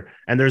destroyer,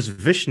 and there's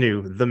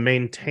Vishnu, the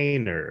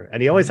maintainer. And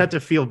he always had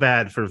to feel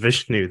bad for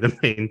Vishnu, the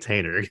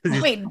maintainer.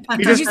 Wait, You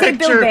did just you say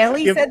Bill picture-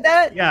 Bailey you- said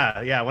that?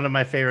 Yeah, one of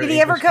my favorite. Did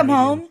he ever English come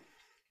comedians. home?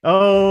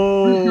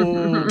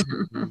 Oh,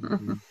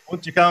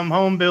 won't you come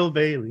home, Bill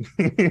Bailey?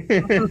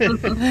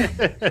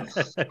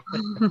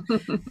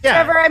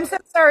 Yeah, Trevor, I'm so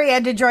sorry you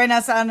had to join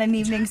us on an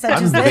evening such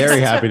I'm as this.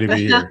 very happy to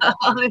be here.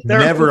 They're-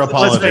 Never Let's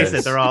apologize. face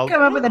it, they're all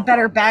Come up with a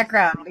better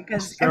background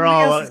because They're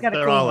everybody all- else has got a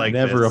they're cool all one. like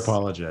Never this.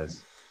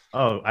 apologize.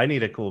 Oh, I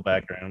need a cool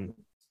background.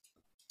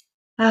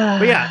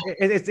 But yeah,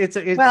 it's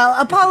Well,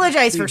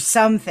 apologize for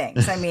some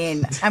things. I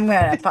mean, I'm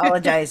going to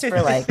apologize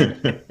for like,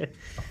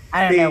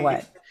 I don't know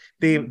what.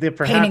 the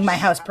perhaps painting my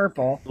house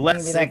purple.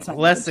 less Maybe that's not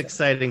less good.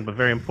 exciting but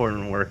very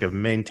important work of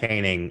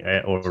maintaining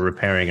or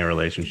repairing a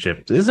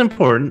relationship is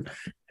important.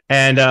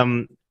 And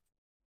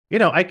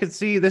I could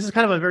see this is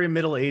kind of a very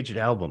middle-aged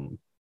album.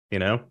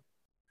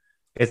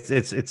 It's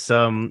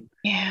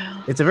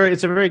Yeah. it's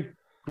a very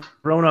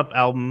grown-up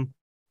album,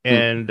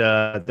 and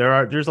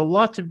there's a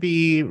lot to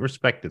be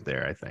respected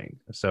there, I think.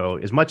 So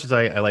as much as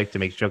I like to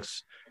make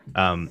jokes,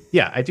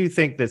 I do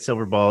think that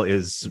Silverball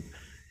is.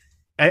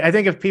 I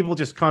think if people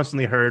just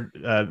constantly heard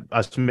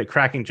us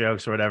cracking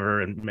jokes or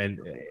whatever, and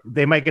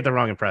they might get the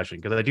wrong impression,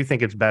 because I do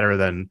think it's better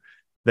than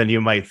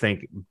you might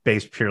think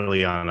based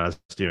purely on us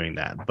doing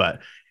that. But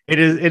it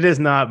is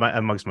not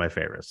amongst my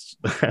favorites.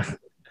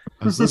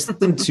 I was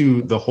listening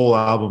to the whole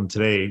album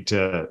today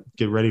to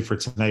get ready for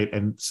tonight,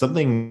 and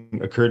something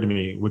occurred to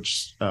me,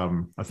 which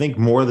I think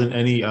more than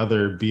any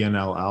other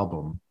BNL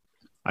album,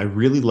 I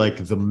really like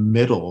the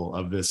middle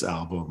of this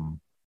album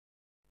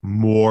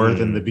more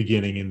than the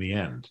beginning and the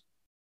end.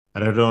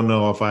 And I don't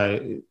know if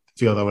I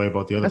feel that way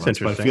about the other ones,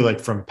 but I feel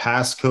like from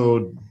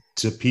Passcode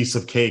to Piece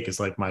of Cake is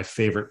like my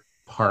favorite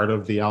part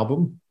of the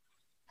album.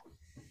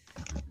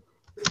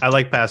 I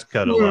like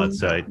Passcode a lot,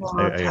 so I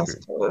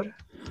agree.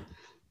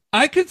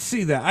 I could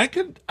see that. I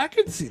could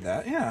see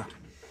that. Yeah.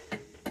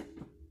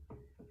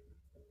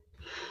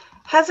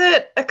 Has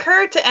it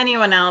occurred to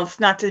anyone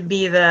else, not to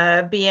be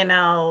the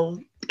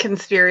BNL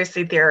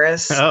conspiracy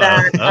theorist,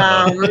 that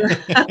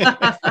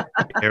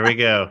here we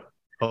go.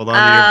 Hold on to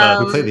your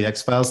butt. We play the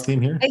X-Files theme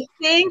here. I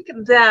think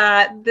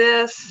that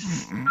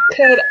this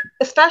could,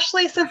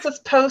 especially since it's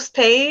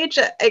post-Page,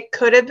 it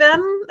could have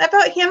been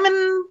about him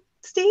and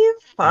Steve,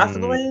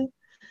 possibly.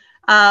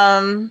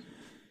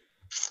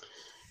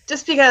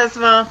 Just because,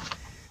 well,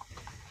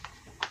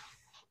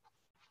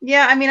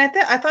 yeah, I mean,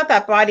 I thought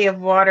that body of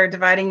water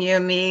dividing you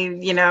and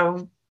me,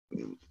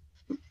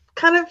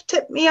 kind of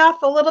tipped me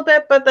off a little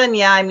bit. But then,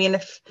 yeah, I mean,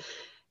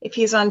 if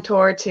he's on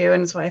tour too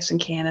and his wife's in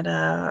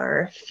Canada,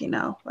 or if,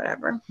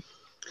 whatever.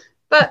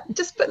 But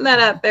just putting that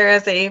out there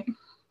as a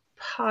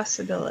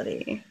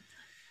possibility.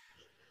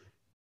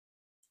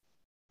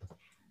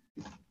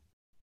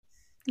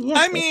 Yeah.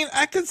 I mean,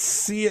 I could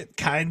see it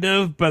kind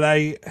of, but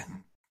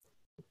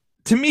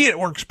to me it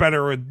works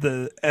better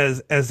with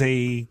as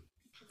a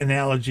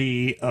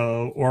analogy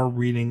or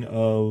reading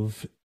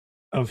of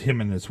him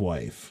and his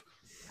wife.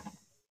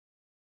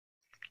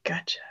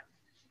 Gotcha.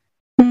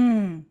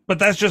 But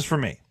that's just for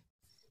me.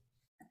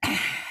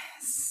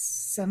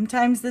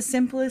 Sometimes the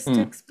simplest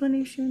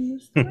explanation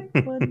is the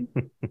right one.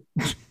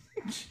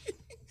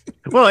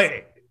 Well,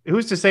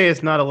 who's to say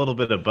it's not a little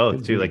bit of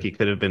both too? Like he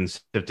could have been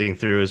sifting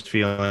through his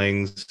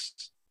feelings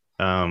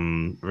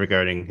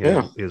regarding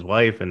his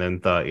wife, and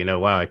then thought,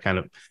 wow, I kind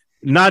of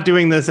not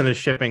doing this in a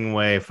shipping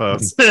way,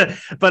 folks.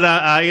 But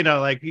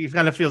like he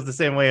kind of feels the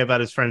same way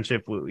about his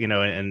friendship,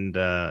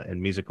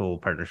 and musical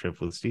partnership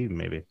with Steve,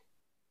 maybe.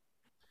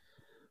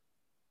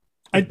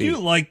 I do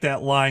like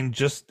that line.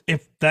 Just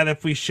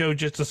if we show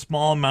just a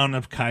small amount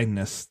of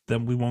kindness,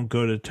 then we won't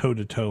go to toe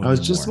to toe. I was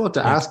just about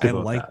to ask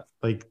about that.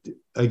 Like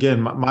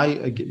again,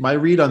 my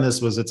read on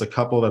this was it's a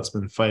couple that's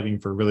been fighting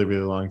for a really,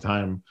 really long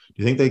time.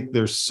 Do you think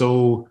they're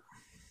so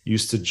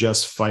used to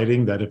just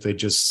fighting that if they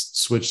just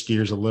switched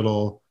gears a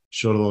little,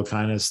 showed a little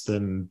kindness,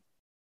 then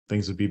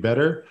things would be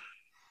better?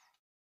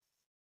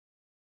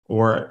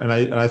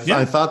 I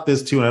thought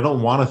this too, and I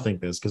don't want to think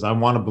this because I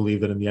want to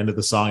believe that in the end of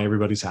the song,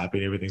 everybody's happy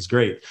and everything's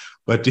great.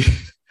 But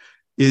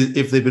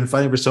if they've been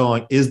fighting for so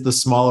long, is the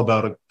small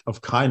amount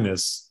of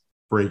kindness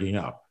breaking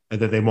up, and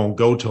that they won't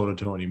go toe to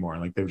toe anymore?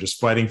 Like they're just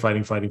fighting.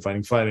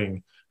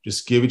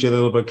 Just give each other a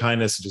little bit of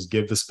kindness, and just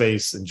give the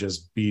space, and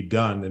just be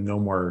done, and no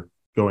more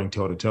going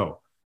toe to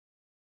toe.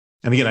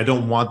 And again, I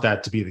don't want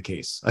that to be the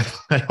case.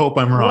 I hope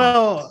I'm wrong.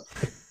 Well.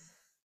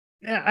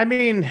 Yeah, I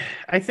mean,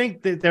 I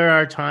think that there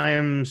are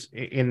times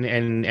in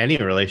any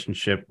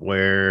relationship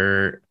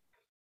where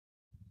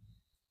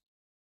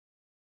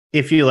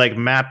if you like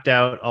mapped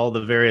out all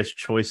the various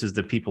choices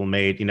that people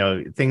made,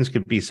 things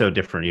could be so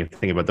different. You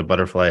think about the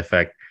butterfly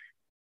effect.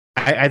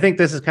 I think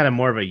this is kind of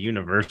more of a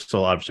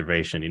universal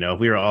observation. If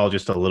we were all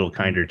just a little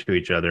kinder to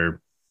each other,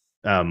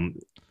 I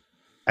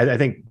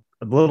think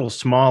a little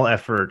small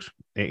effort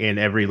in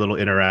every little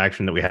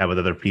interaction that we have with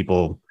other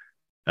people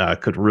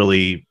could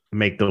really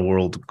make the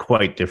world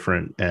quite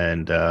different.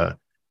 And I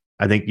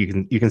think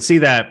you can see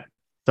that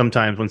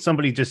sometimes when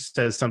somebody just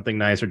says something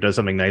nice or does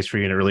something nice for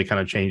you, and it really kind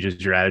of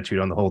changes your attitude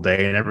on the whole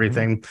day and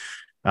everything.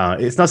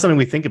 It's not something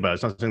we think about.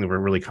 It's not something that we're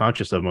really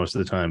conscious of most of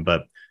the time.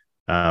 But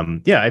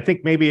I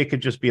think maybe it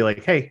could just be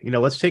like, hey,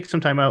 let's take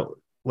some time out.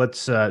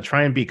 Let's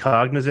try and be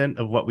cognizant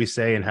of what we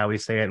say and how we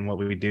say it and what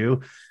we do.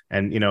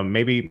 And,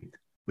 maybe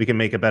we can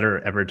make a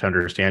better effort to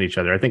understand each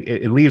other. I think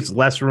it leaves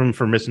less room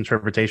for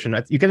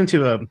misinterpretation. You get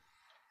into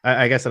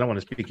I guess I don't want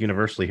to speak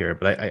universally here,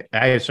 but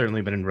I have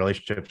certainly been in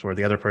relationships where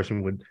the other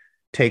person would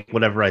take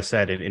whatever I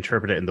said and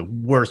interpret it in the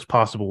worst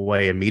possible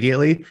way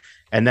immediately.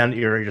 And then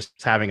you're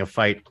just having a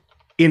fight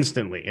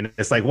instantly. And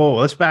it's like, whoa,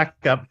 let's back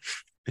up.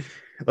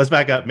 let's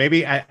back up.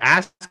 Maybe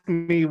ask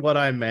me what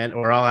I meant,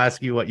 or I'll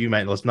ask you what you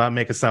meant. Let's not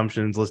make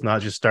assumptions. Let's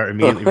not just start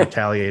immediately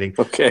retaliating.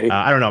 Okay.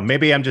 I don't know.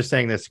 Maybe I'm just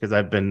saying this because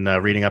I've been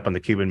reading up on the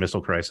Cuban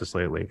Missile Crisis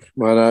lately.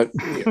 But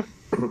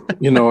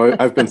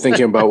I've been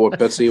thinking about what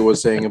Betsy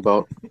was saying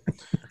about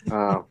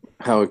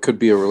how it could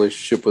be a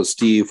relationship with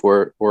Steve,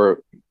 or a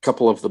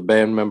couple of the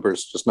band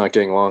members just not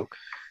getting along,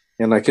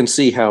 and I can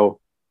see how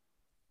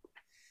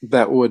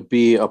that would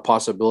be a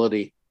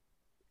possibility.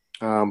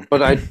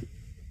 But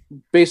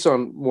based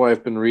on what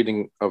I've been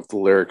reading of the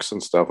lyrics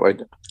and stuff,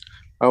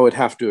 I would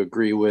have to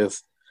agree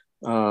with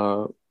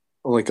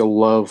like a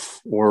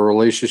love or a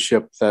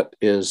relationship that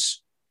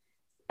is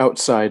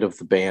outside of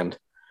the band,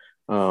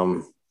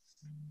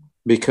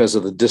 because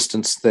of the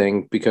distance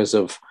thing, because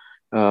of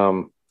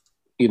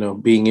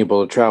being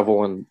able to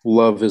travel, and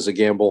love is a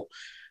gamble,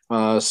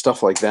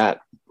 stuff like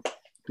that.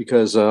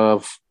 Because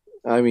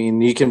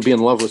you can be in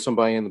love with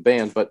somebody in the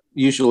band, but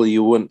usually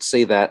you wouldn't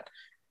say that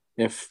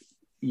if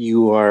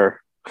you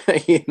are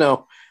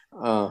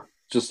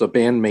just a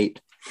bandmate.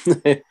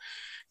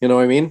 You know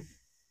what I mean?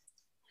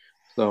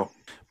 So,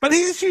 but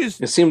he's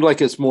used. It seemed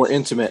like it's more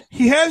intimate.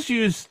 He has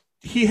used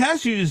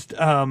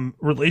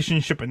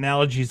relationship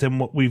analogies in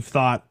what we've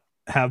thought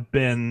have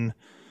been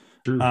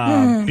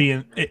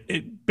being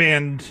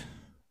band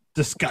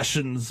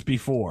discussions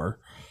before.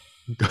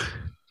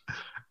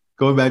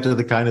 Going back to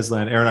the kindness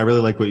line, Aaron, I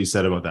really like what you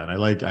said about that.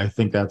 I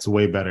think that's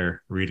way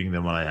better reading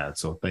than what I had.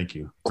 So thank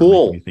you.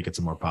 Cool. I think it's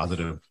a more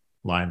positive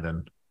line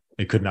than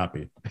it could not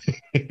be.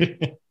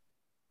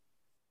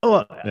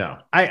 Well, yeah.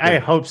 I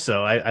hope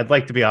so. I'd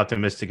like to be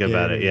optimistic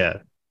about it. Yeah.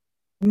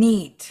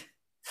 Neat.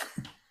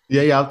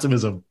 Yeah.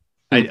 Optimism.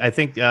 I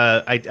think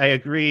I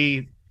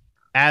agree.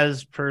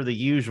 As per the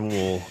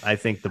usual, I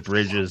think the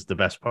bridge is the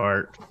best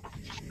part,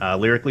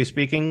 lyrically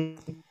speaking.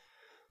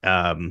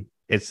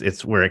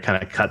 It's where it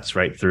kind of cuts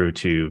right through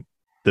to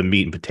the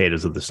meat and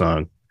potatoes of the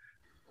song.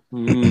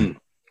 Meat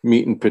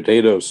and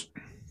potatoes.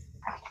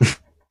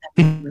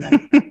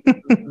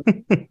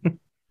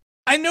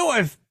 I know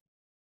I've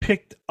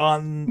picked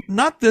on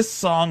not this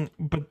song,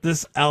 but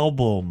this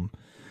album.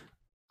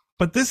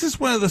 But this is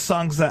one of the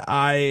songs that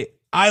I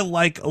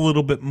like a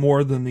little bit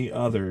more than the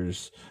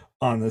others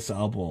on this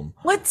album.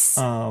 What's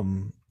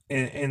and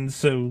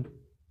so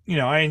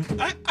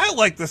I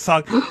like the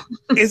song.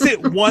 Is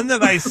it one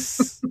that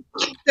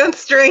Don't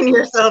strain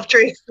yourself,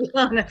 Tracy,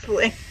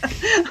 honestly.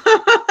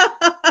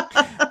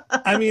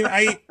 I mean,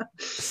 I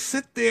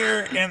sit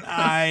there and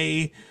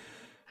I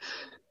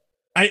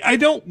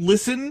don't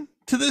listen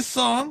to this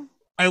song.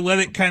 I let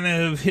it kind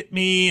of hit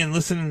me and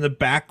listen in the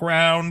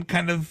background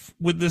kind of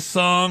with this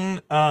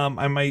song.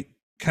 I might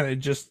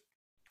kind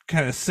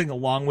of sing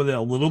along with it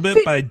a little bit,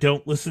 but I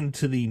don't listen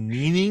to the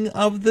meaning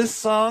of this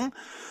song.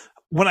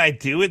 When I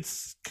do,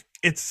 it's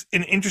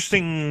an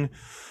interesting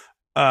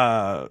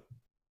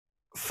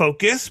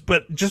focus,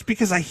 but just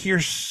because I hear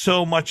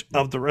so much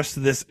of the rest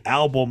of this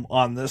album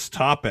on this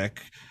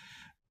topic,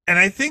 and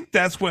I think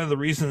that's one of the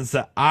reasons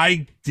that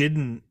I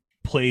didn't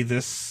play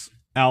this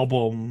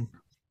album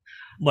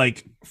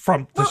like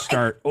from the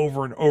start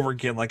over and over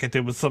again like I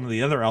did with some of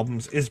the other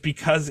albums, is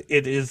because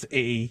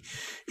he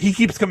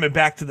keeps coming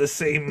back to the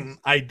same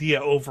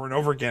idea over and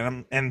over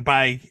again, and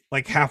by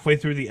like halfway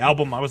through the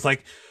album I was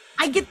like,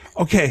 I get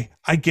it,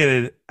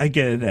 Ed. I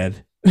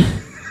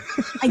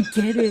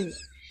get it.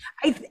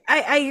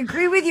 I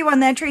agree with you on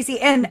that, Tracy.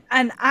 And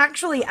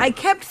actually, I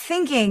kept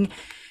thinking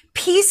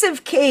Piece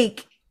of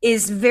Cake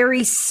is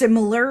very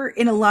similar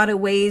in a lot of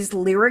ways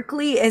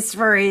lyrically as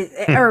far as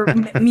or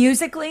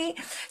musically.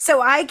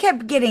 So I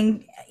kept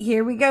getting,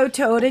 here we go,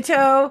 toe to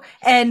toe.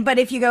 But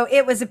if you go,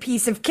 it was a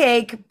piece of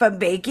cake, but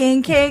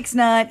baking cake's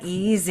not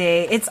easy.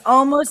 It's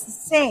almost the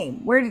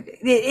same.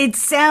 It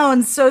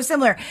sounds so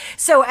similar.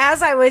 So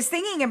as I was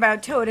thinking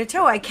about toe to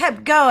toe, I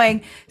kept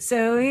going,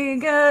 so you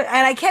go,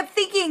 and I kept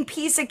thinking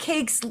Piece of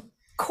Cake's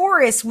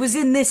chorus was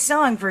in this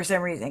song for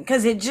some reason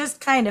because it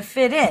just kind of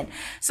fit in.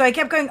 So I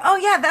kept going, oh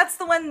yeah, that's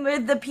the one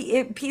with the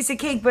piece of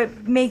cake,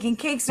 but making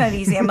cake's not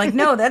easy. I'm like,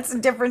 no, that's a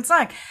different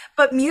song.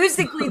 But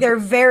musically, they're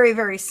very,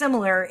 very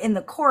similar in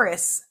the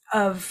chorus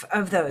of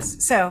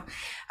those. So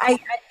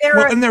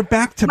and they're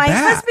back to back. My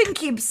back. husband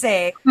keeps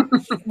saying,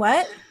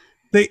 what?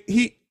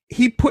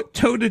 He put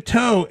toe to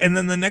toe, and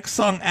then the next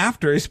song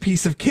after is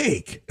Piece of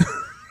Cake.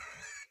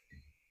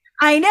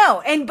 I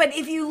know, but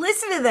if you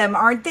listen to them,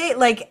 aren't they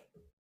like?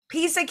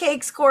 Piece of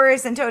Cake's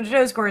chorus and Toe to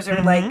Toe's chorus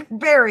are like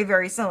very,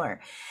 very similar.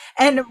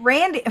 And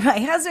Randy, my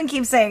husband,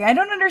 keeps saying, I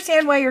don't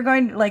understand why you're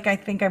going, like, I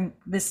think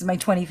this is my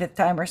 25th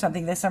time or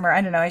something this summer. I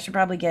don't know. I should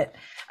probably get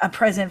a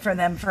present for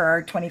them for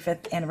our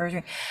 25th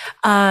anniversary.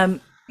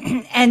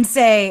 And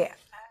say,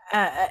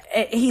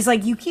 he's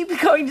like, you keep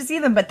going to see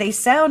them, but they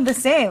sound the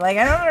same. Like,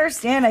 I don't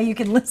understand how you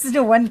can listen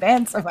to one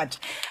band so much.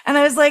 And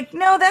I was like,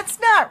 no, that's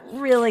not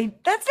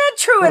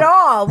true at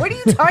all. What are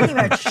you talking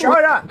about?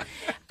 Shut up.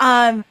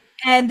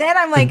 And then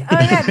I'm like, oh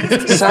yeah,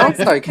 these two sounds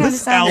like kind of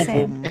this sound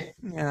album. the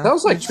same. Yeah.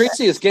 Sounds like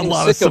Tracy is getting a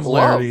lot of sick of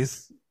love.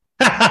 similarities.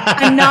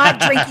 I'm not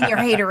drinking your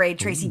haterade,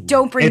 Tracy.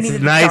 Don't bring me to It's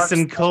the nice dark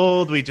and side.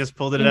 cold. We just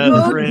pulled it out of the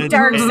Move fridge.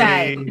 dark Hey,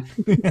 side.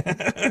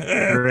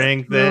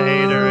 Drink the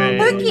haterade.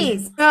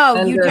 Cookies.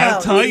 Oh, you And, don't.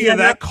 I'll tell you Yeah,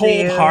 that that's cold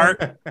you.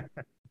 heart,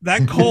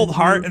 that cold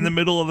heart in the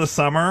middle of the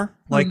summer,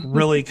 like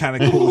really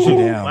kind of cools you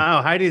down.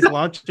 Wow, Heidi's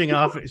launching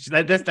off.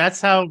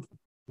 That's how.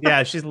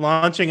 Yeah, she's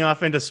launching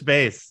off into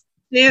space.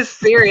 She's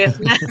serious,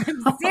 man.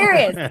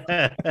 Serious.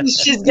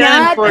 She's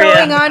done Not for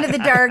going you. on to the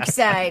dark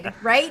side,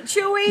 right,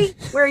 Chewy?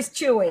 Where's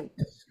Chewy?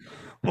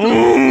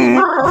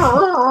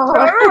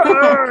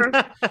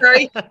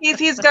 Sorry,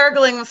 he's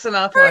gargling with some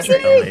mouthwash.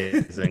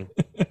 Amazing.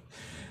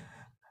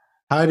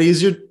 Heidi,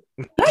 So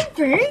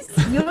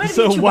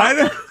why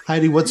do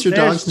Heidi, what's your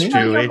There's dog's name?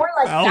 Chewy. You're more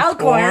like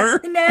Falcor.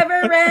 Falcor.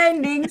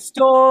 Never-ending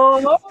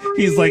story.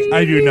 He's like,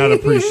 I do not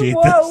appreciate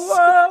Whoa, this.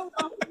 whoa.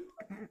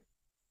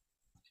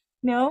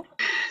 No?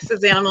 This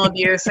is animal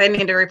abuse. I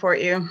need to report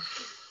you.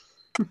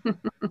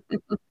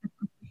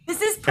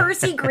 This is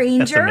Percy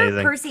Granger,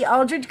 amazing. Percy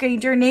Aldridge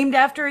Granger, named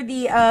after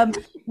the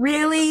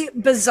really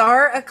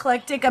bizarre,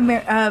 eclectic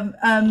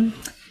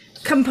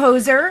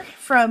composer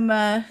from.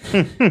 I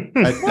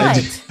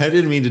What?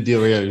 didn't mean to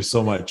derail you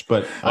so much,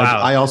 but Wow,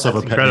 I also have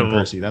a that's pet named incredible.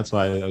 Percy. That's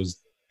why I was.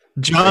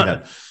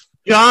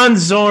 John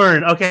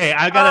Zorn. Okay,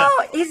 I gotta.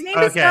 Oh, his name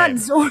is okay. not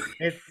Zorn.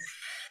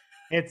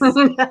 It's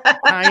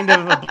kind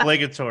of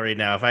obligatory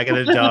now. If I get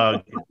a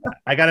dog,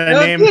 I gotta Oh,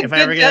 name. good- If I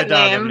ever good get a pet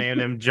dog, name. I'm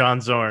naming him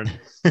John Zorn.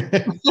 No,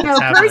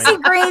 happening. Percy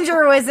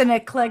Granger was an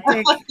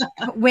eclectic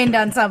wind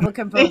ensemble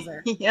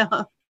composer. Yeah.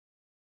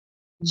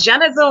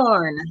 Jenna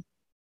Zorn.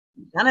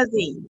 Jenna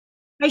Z.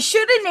 I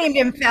should have named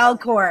him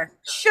Falcor.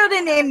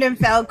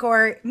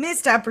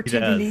 Missed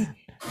opportunity.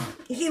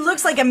 He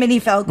looks like a mini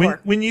Falcor.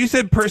 when you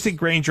said Percy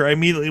Granger, I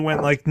immediately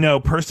went like,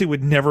 no, Percy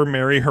would never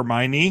marry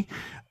Hermione.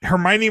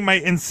 Hermione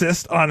might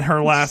insist on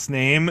her last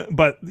name,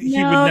 but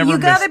he would No, never. you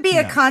gotta miss- be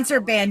a no.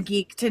 concert band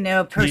geek to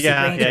know Percy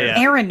Yeah, Granger. yeah,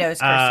 yeah. Aaron knows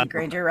Percy Uh,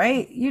 Granger,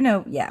 right? You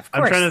know, yeah, of I'm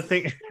course. trying to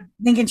think.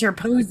 Thinking to your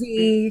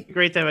Posey.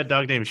 Great to have a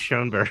dog named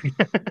Schoenberg.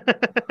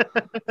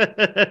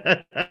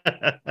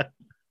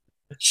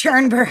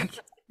 Schoenberg.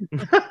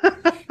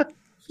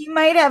 He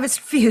might have a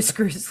few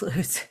screws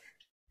loose.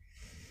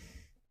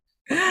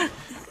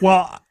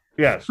 Well,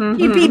 yes.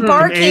 He'd be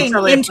barking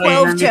in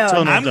 12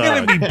 tone. I'm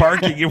going to be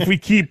barking if we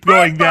keep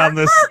going down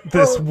this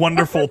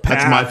wonderful path.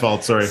 That's my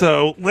fault. Sorry.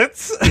 So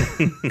let's.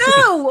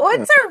 No,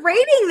 what's our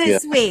rating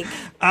this week?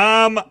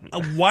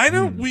 Why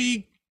don't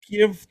we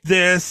give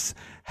this?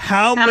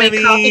 How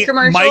many coffee many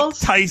commercials? Mike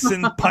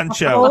Tyson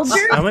punch outs?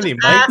 Older? How many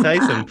Mike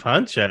Tyson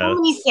punch How outs?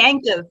 many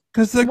Sanctas?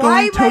 Because they're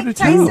Why going toe to Mike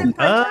toe. Tyson?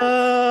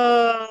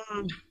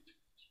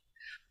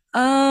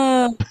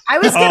 I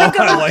was gonna Oh,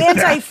 go I like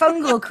that.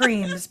 antifungal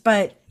creams,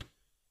 but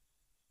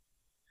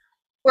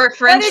Or what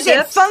French is it?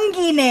 tips?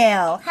 Fungi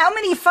nail. How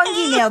many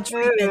fungi nail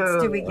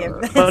treatments do we give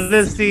this? What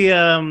is the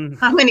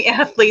How many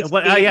athletes?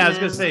 What? beat Yeah, I was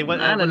him? gonna say what.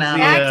 I don't what is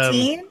know.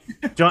 the,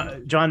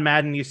 Actine? John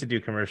Madden used to do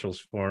commercials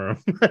for him.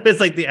 It's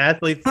like the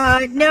athletes. No.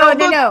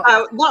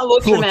 Not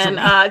Lotrimin.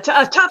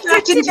 Tough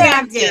Action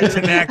Tinactin.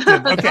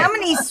 Tinactin. Okay. How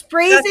many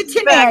sprays of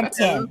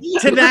Tinactin?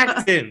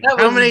 Tinactin. That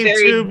How was many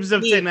very tubes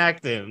of deep.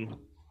 Tinactin?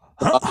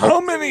 How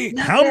many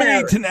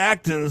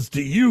Tinactins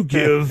do you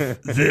give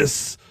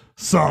this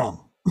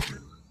song?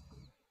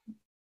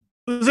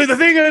 So the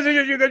thing is,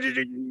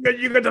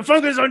 you got the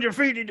fungus on your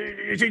feet. You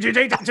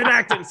take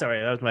Tinactin. Sorry,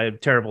 that was my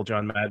terrible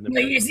John Madden.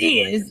 What you see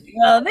is,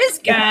 well, this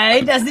guy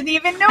doesn't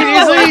even know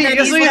You see, that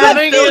you he's see got the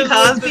thing Bill is,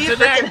 Cosby. the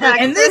Tinactin.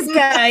 And this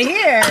guy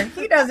here,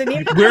 he doesn't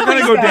even We're know going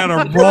to he's go got- down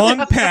a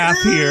wrong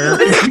path here.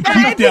 If we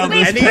keep down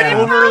this Any path.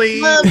 overly,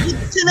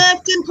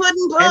 Tinactin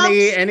pudding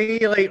pops. any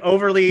like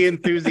overly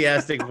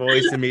enthusiastic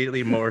voice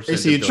immediately morphs.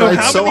 Casey, you into tried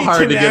how so many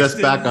hard to get us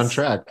Tinactins? back on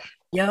track.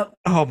 Yep.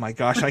 Oh my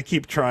gosh, I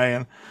keep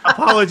trying.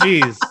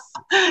 Apologies.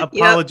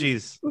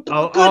 Apologies.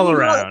 All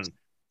around.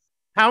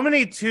 How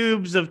many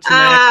tubes of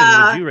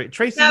Tinactin would you rate?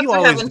 Tracy, that's you for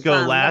always having go fun.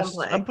 Let 'em last.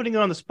 play. I'm putting you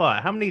on the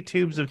spot. How many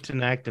tubes of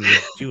Tinactin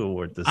would you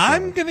award this?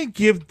 I'm song? going to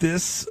give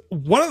this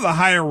one of the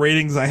higher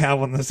ratings I have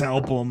on this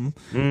album,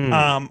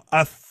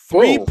 a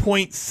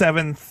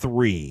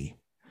 3.73.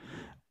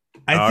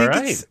 All think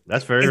right.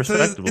 That's very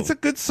respectable. It's a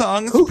good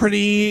song. It's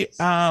pretty.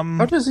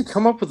 How does he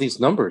come up with these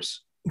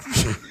numbers?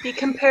 He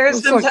compares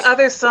It's them like- to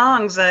other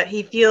songs that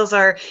he feels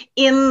are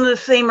in the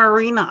same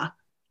arena.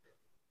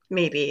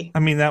 Maybe. I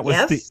mean, that was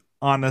Yes? the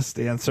honest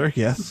answer.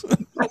 Yes.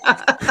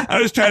 I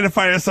was trying to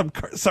find some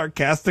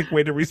sarcastic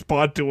way to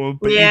respond to him.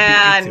 But you beat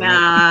Yeah, me to it.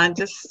 nah,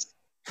 just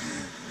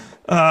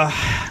Uh,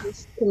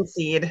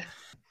 concede.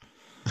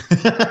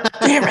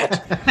 Damn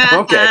it!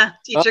 Okay.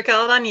 Teacher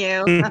called on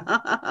you.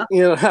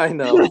 Yeah, I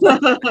know.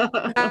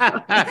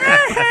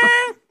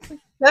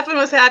 Stefan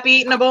was happy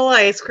eating a bowl of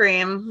ice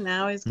cream.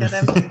 Now he's got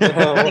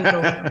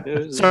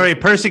to. Sorry,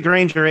 Percy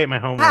Granger ate my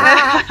homework.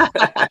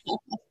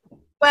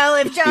 Well,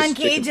 if John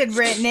Cage had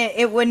written it,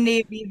 it wouldn't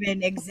have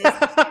even existed.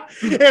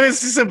 It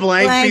was just a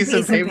blank piece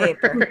of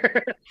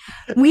paper.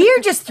 We are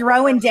just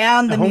throwing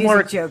down the The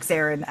homework- music jokes,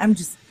 Aaron. I'm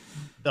just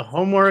The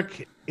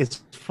homework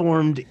is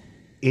formed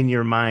in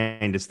your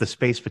mind. It's the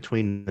space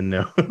between the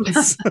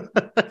notes.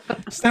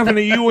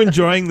 Stephanie, are you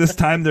enjoying this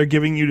time they're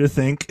giving you to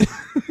think?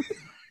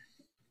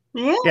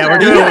 Yeah, Yeah, we're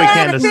doing what we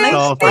can to Think,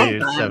 stall for you.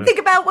 think, Seven. Think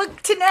about what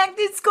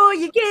Tenactin score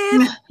you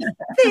give.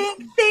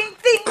 think.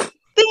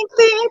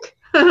 think.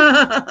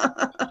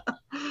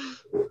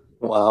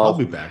 Wow. I'll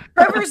be back.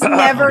 Trevor's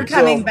never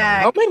coming So,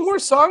 back. How many more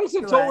songs to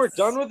until we're us.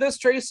 done with this,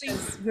 Tracy?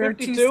 You're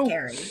too 52?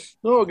 scary.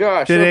 Oh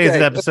gosh. Today's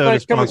okay. episode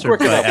That's is not coming sponsored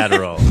quick by enough.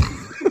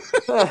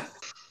 Adderall.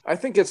 I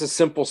think it's a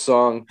simple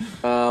song.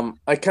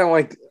 I kind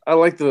of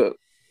like the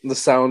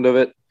sound of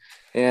it,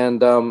 and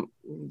to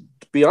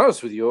be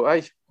honest with you,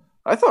 I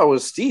thought it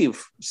was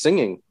Steve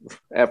singing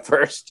at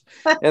first,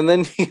 and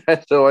then he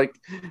had to like,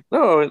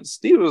 no,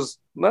 Steve was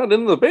not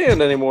in the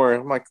band anymore.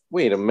 I'm like,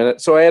 wait a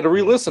minute. So I had to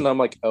re-listen. I'm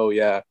like, oh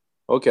yeah,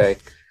 okay,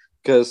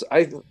 because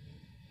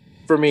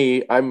for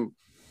me, I'm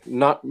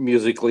not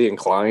musically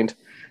inclined.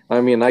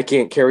 I mean, I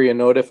can't carry a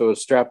note if it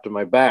was strapped to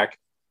my back.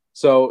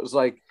 So it's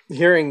like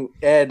hearing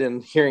Ed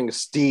and hearing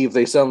Steve,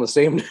 they sound the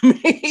same to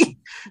me.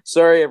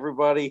 Sorry,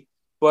 everybody.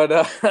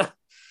 But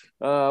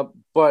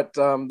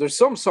there's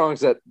some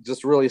songs that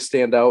just really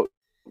stand out.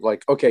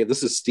 Like, okay,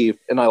 this is Steve,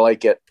 and I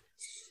like it.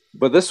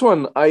 But this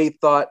one, I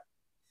thought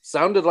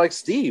sounded like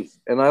Steve,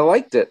 and I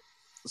liked it.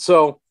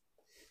 So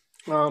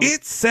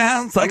It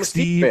sounds I'm like a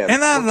Steve Steve, fan.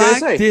 and I What can I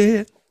liked say?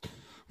 it.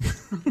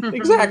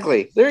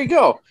 Exactly. There you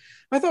go.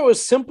 I thought it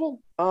was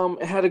simple.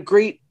 It had a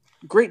great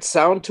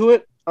sound to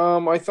it.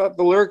 I thought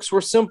the lyrics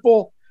were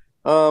simple.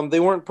 They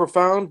weren't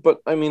profound, but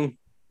I mean,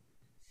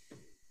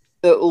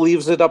 it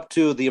leaves it up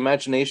to the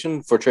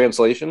imagination for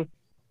translation.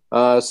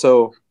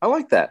 So I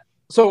like that.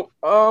 So,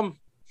 I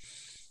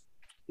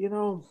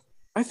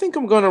think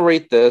I'm going to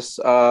rate this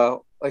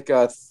like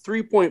a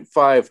 3.5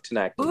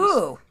 Tenactins.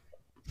 Ooh.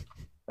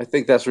 I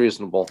think that's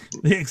reasonable.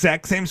 The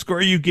exact same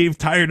score you gave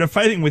Tired of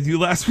Fighting with You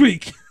last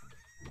week.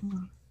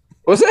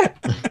 What's that?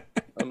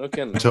 Oh, no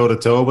kidding. Toe to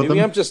toe with Maybe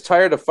them. I'm just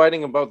tired of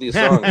fighting about these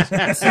songs.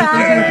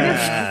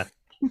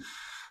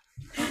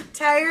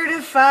 Tired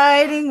of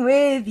fighting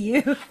with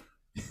you.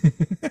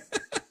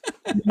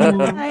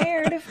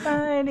 Tired of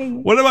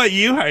fighting. What about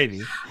you,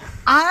 Heidi?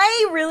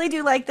 I really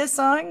do like this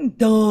song.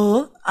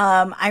 Duh.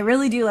 I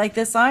really do like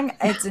this song.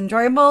 It's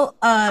enjoyable.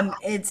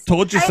 It's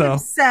Told you kind so.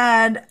 of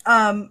sad.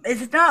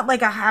 It's not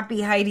like a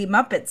happy Heidi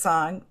Muppet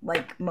song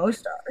like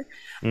most are.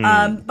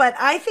 But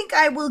I think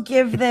I will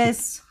give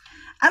this.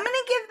 I'm going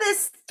to give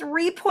this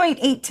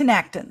 3.8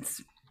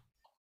 Tenactins.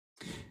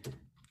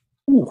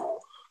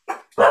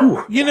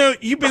 You know,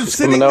 you've been Just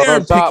sitting coming out there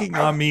on top. picking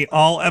on me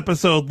all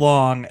episode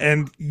long,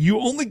 and you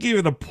only gave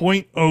it a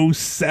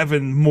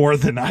 0.07 more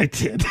than I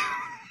did.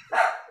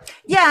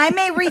 Yeah, I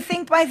may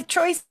rethink my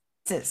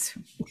choices.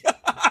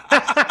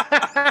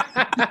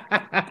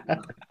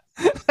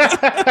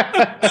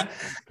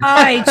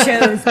 I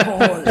chose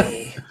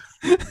poorly.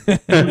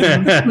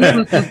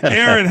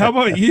 Aaron, how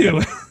about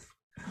you?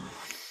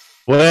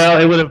 Well,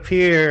 it would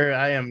appear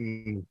I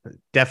am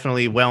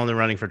definitely well in the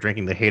running for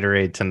drinking the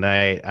Haterade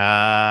tonight.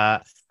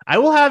 I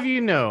will have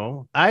you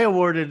know, I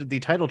awarded the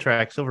title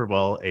track Silver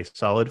Ball a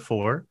solid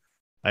 4.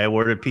 I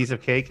awarded Piece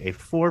of Cake a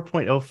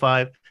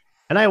 4.05,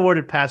 and I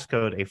awarded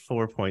Passcode a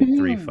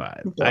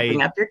 4.35.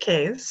 Building I up your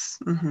case.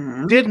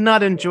 Mhm. did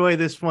not enjoy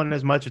this one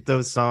as much as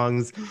those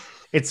songs.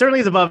 It certainly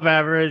is above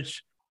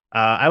average.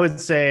 I would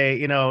say,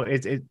 you know,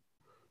 it's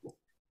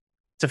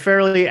a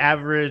fairly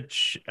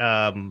average,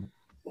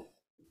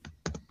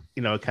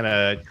 you know, kind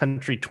of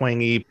country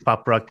twangy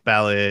pop rock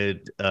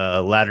ballad,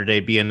 latter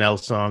day BNL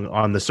song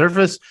on the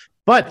surface.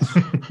 But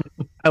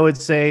I would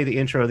say the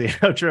intro, the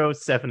outro,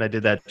 Stefan, I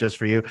did that just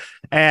for you,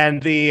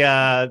 and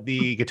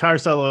the guitar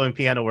solo and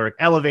piano work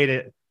elevate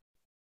it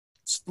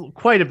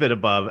quite a bit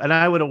above, and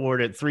I would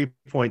award it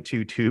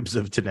 3.2 tubes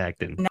of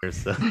Tenactin.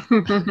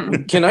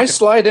 Can I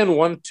slide in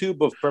one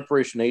tube of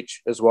Preparation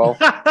H as well? Does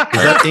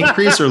that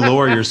increase or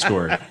lower your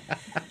score?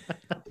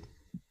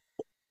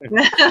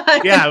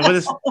 Yeah,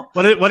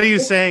 what are you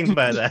saying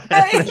by that?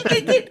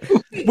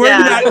 We're Yeah.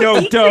 not.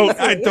 No, don't.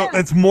 I don't.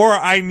 That's more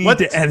I need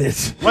to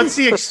edit. What's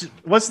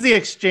the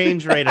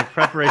exchange rate of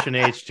Preparation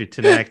H to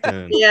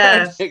Tenactin?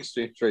 Yes.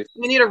 Exchange rate.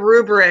 We need a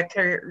rubric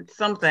or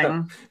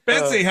something.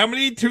 Betsy, how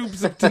many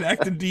tubes of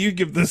Tenactin do you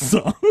give this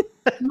song?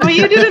 Well,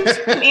 you didn't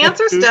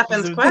answer Oops,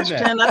 Stefan's oops,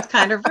 question. That's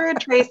kind of rude,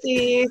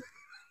 Tracy.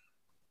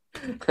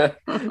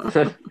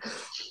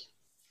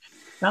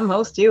 Some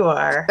host you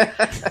are.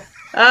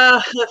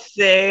 Let's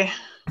see.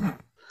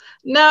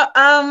 No,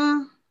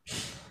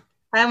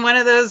 I'm one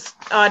of those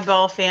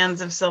oddball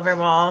fans of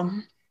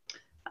Silverball.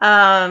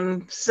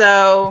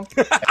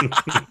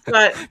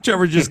 But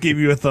Trevor just gave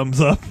you a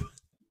thumbs up.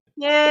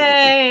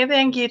 yay,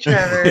 thank you,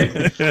 Trevor.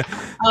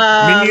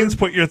 Minions,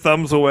 put your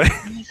thumbs away.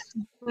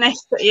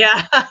 Nice,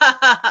 yeah.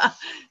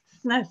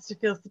 It's nice to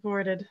feel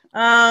supported.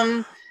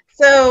 I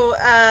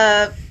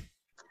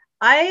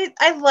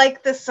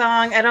like this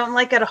song. I don't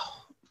like it.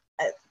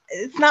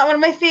 It's not one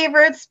of my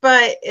favorites,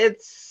 but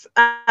it's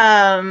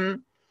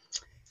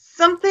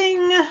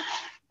something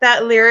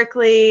that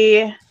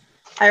lyrically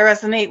I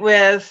resonate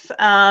with.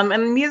 And the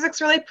music's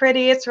really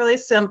pretty. It's really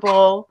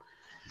simple.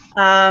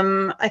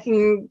 I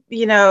can,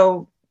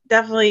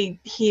 definitely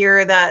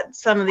hear that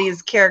some of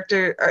these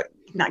characters, or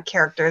not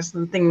characters,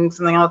 and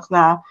something else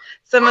now.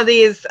 Some of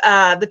these,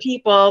 the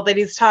people that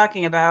he's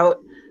talking about,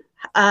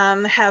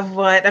 have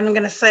what I'm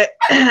going to say.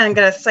 I'm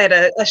going to cite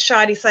a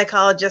shoddy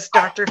psychologist,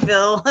 Dr.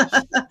 Phil,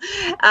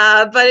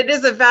 but it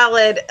is a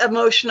valid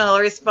emotional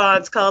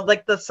response called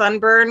like the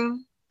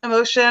sunburn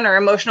emotion or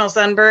emotional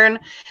sunburn.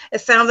 It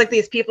sounds like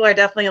these people are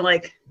definitely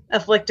like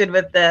afflicted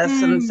with this,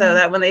 and so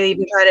that when they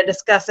even try to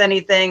discuss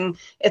anything,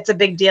 it's a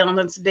big deal and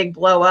it's a big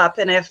blow up.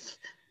 And if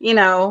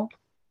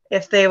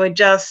they would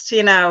just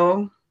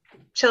chill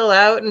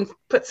out and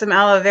put some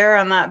aloe vera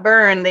on that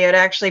burn, they would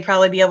actually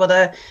probably be able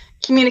to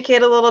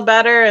communicate a little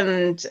better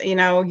and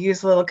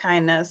use a little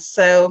kindness.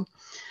 So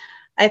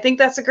I think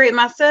that's a great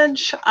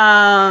message.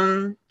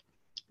 But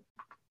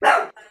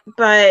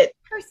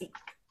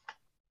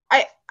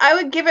I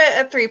would give it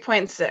a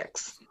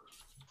 3.6.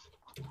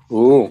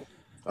 Ooh,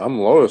 I'm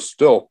lowest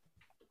still.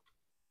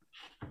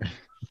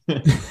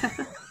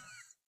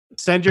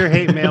 Send your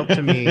hate mail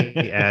to me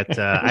at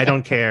I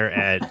don't care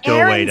at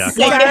Aaron goaway.com.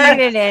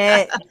 started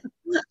it.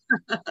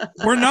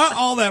 We're not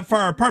all that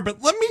far apart,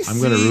 but let me see. I'm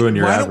going to ruin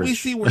your Why average. don't we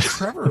see where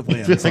Trevor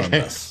lands on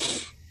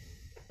this?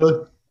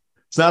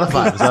 It's not a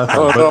 5. It's not a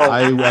 5. But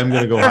I'm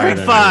going to go higher.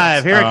 Perfect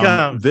 5. Here it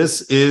comes.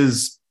 This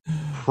is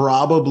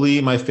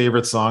probably my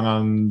favorite song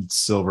on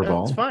Silver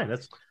Ball. That's fine.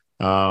 That's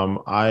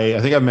I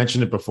think I've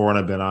mentioned it before and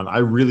I've been on. I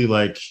really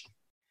like,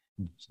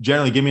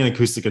 generally give me an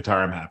acoustic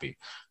guitar, I'm happy.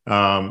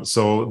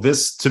 So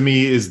this to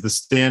me is the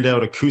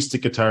standout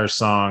acoustic guitar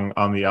song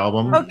on the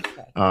album.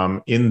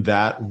 Okay. In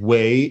that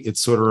way, it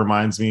sort of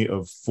reminds me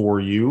of For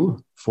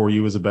You. For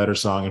You is a better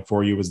song, and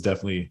For You is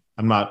definitely,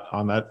 I'm not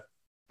on that.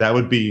 That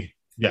would be,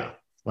 yeah.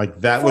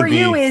 Like that For would be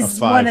You a is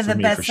 5 one of for the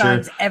me, best for sure.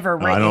 songs ever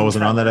written. I know I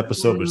wasn't on that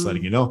episode, but just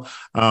letting you know.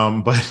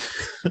 But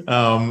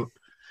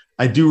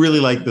I do really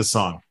like this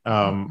song.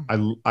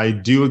 I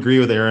do agree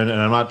with Aaron,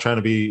 and I'm not trying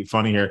to be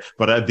funny here,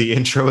 but the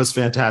intro is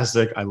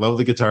fantastic. I love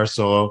the guitar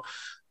solo.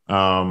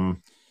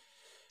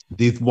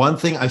 The one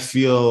thing I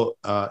feel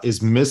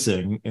is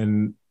missing,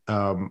 and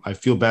I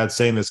feel bad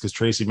saying this because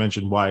Tracy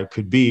mentioned why it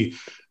could be.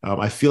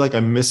 I feel like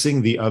I'm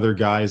missing the other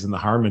guys in the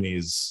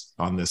harmonies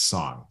on this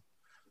song.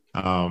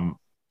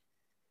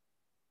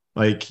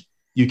 Like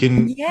you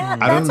can, Yeah,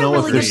 I don't that's a know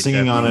really if they're good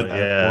singing on it point.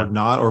 Yeah. or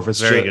not, or if it's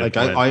Very just, good like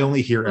point. I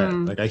only hear Ed.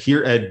 Like I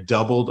hear Ed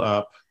doubled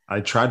up. I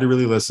tried to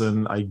really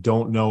listen. I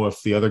don't know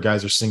if the other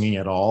guys are singing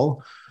at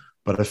all,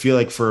 but I feel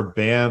like for a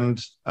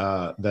band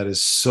that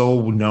is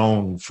so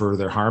known for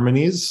their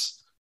harmonies,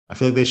 I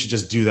feel like they should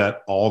just do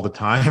that all the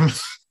time.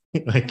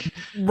 Like,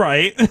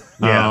 Right.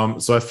 Yeah.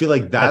 so I feel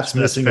like that's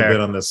missing a fair.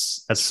 bit on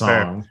this That's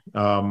fair.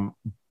 song.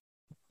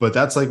 But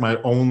that's like my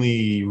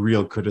only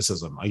real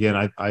criticism. Again,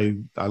 I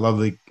love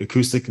the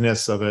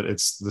acousticness of it.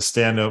 It's the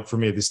standout for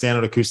me, the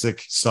standout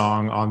acoustic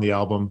song on the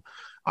album.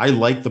 I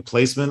like the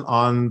placement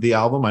on the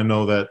album. I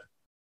know that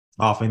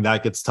often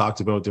that gets talked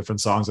about, different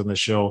songs on the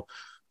show,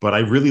 but I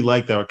really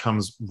like that it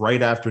comes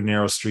right after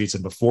Narrow Streets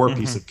and before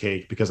Piece of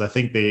Cake, because I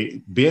think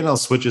BNL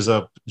switches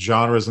up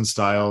genres and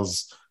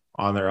styles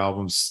on their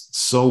albums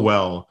so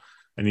well.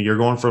 And you're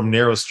going from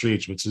Narrow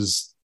Streets, which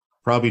is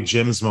probably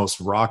Jim's most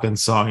rockin'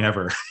 song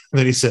ever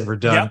that he's ever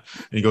done. Yep.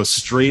 And you go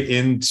straight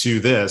into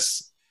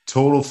this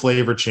total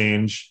flavor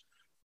change.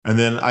 And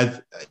then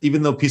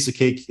even though Piece of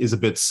Cake is a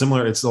bit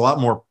similar, it's a lot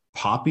more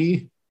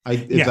poppy,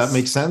 if Yes. that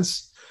makes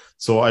sense.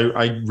 So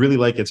I really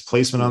like its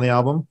placement on the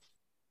album.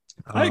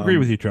 I agree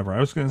with you, Trevor. I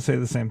was going to say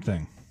the same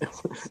thing.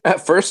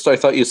 At first, I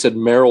thought you said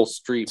Meryl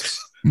Streep.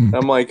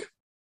 I'm like,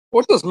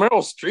 what does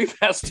Meryl Streep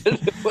has to do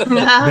with it?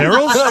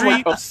 Meryl I'm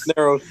like, Streep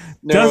Narrow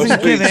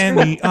doesn't give Streets.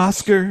 any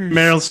Oscars.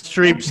 Meryl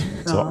Streep's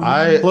So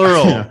I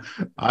plural.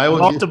 I would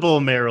Multiple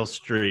Meryl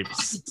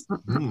Streeps.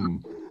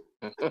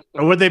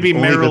 Or would they be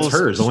only if Meryl's it's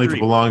hers, only if it Streep?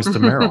 belongs to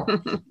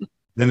Meryl.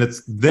 then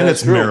it's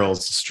That's true.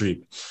 Meryl's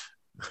Streep.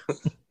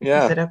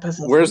 Yeah.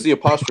 Where's the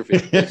apostrophe?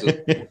 Is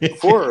it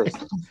before?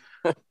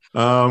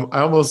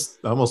 I almost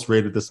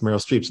rated this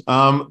Meryl Streep's.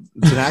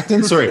 It's an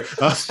acting. Sorry.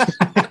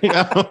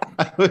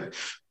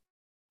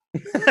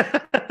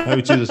 I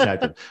would choose this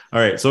acting. All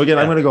right. So again,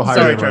 I'm going to go higher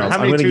Sorry, than Trevor. everyone else.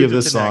 How I'm many going to give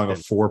twos this is an song a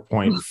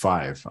acting?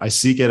 4.5. I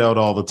seek it out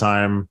all the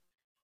time.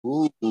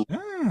 Ooh.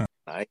 Ah,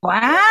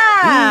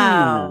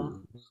 Wow.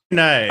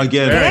 Nice.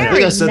 Again, Very I think I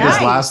Very said nice.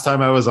 this last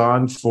time I was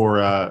on for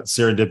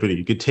Serendipity.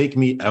 You could take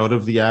me out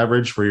of the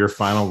average for your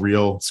final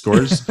real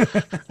scores.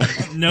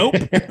 nope.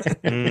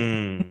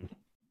 Mm.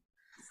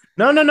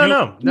 No.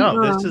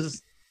 This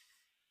is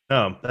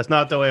that's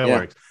not the way it Yeah.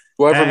 works.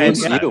 Whoever And,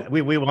 means yeah, you.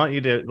 we want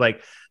you to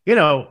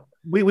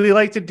we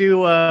like to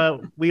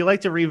do we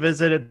like to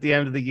revisit at the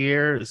end of the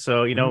year.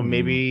 So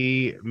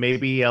maybe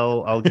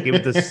I'll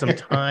give this some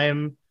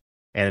time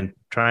and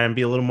try and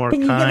be a little more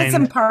Can you give it kind.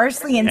 some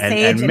parsley and And-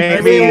 sage and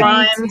and maybe-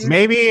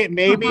 rosemary?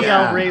 Maybe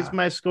Yeah. I'll raise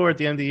my score at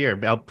the end of the year.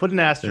 I'll put an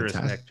asterisk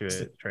Fantastic. next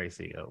to it,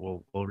 Tracy.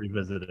 We'll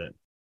revisit it.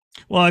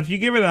 Well, if you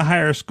give it a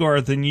higher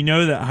score, then you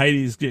know that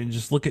Heidi's going to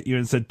just look at you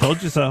and said,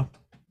 "Told you so."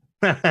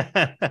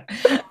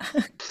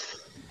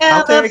 Yeah,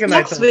 I'll take that's a night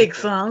next to week's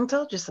listen. song.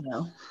 Told you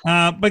so.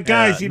 But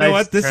guys, Yeah, you know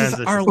nice what? This is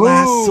transition. our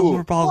last Ooh.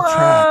 Silver Ball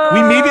track.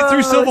 We made it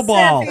through Silver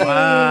Ball.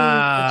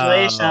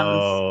 Steffi.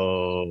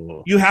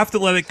 Wow. You have to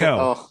let it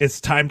go. Oh. It's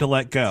time to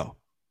let go.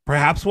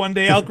 Perhaps one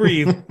day I'll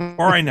grieve,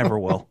 or I never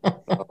will.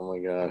 Oh my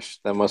gosh,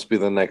 that must be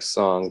the next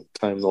song.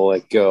 Time to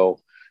let go.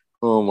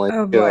 Oh my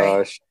Oh, boy.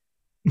 gosh.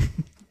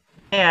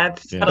 Yeah,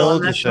 it's Yeah. total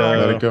Told you initial. so.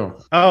 Let it go.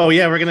 Oh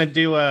yeah, we're gonna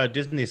do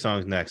Disney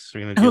songs next.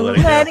 We're gonna do Let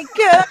It Let Go.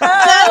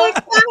 it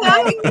go.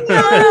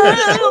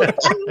 Let it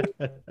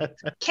go.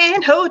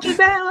 Can't hold you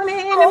down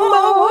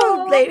Oh,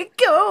 anymore. let it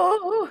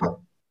go.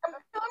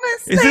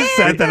 Is it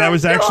sad that I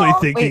was actually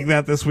thinking Wait.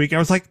 that this week? I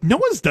was like, no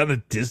one's done a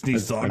Disney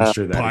song I'm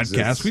sure that podcast.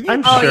 exists. We need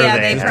I'm Oh, sure yeah,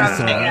 they they have.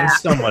 probably have.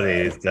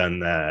 Somebody's done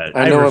that.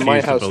 I know in my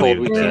refuse to household believe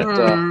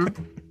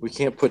we that.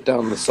 can't put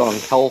down the song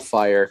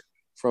Hellfire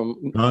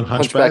from On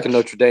Hunchback of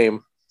Notre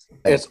Dame.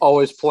 It's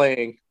always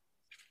playing.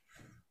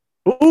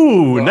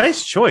 Ooh,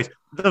 nice choice.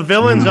 The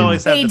villains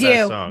always have They the do.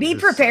 best songs. Be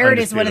It's Prepared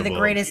is one of the undisputable.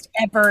 greatest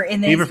ever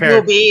in Be this. Prepared.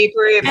 You'll be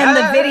prepared. And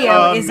the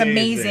video is Amazing.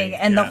 amazing.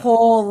 And the Yeah.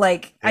 whole,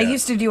 like, I Yeah.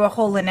 used to do a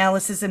whole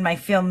analysis in my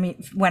film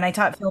when I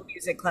taught film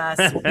music class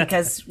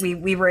because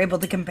we were able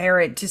to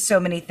compare it to so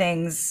many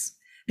things.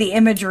 The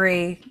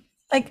imagery,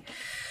 like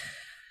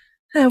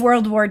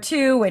World War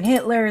II and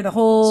Hitler, the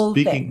whole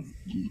Speaking-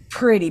 thing.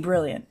 Pretty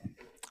brilliant.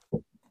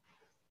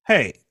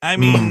 Hey, I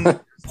mean,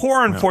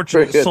 Poor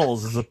Unfortunate Very good.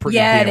 Souls is a pretty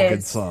Yeah, it damn good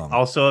is. song.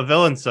 Also a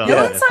villain song.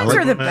 Villain Yeah. songs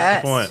are the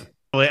That's best.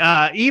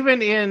 point.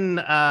 Even in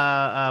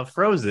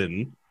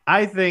Frozen,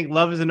 I think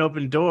 "Love Is an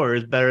Open Door"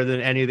 is better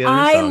than any of the other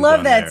I songs love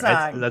on that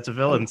there. song. That's a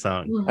villain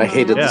song. I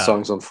hated Yeah. the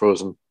songs on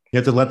Frozen. You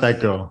have to let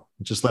that go.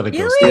 Just let it go.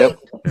 Really?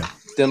 Yep.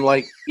 Didn't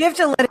like. You have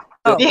to let it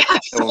go. Yeah.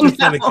 Just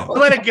let it go.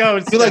 Let it go. I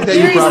feel like that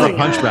you brought up Seriously.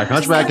 Hunchback.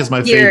 Hunchback is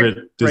my Here. favorite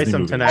Disney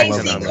some movie. tonight. I love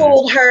Icy that movie.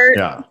 Cold Heart.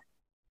 Yeah.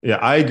 Yeah,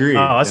 I agree. Oh,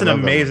 that's I an love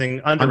that one.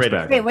 amazing underrated.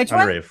 Hunchback. Wait, which one?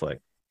 underrated flick.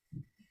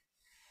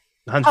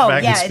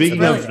 Hunchback. yeah, And it's speaking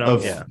brilliant.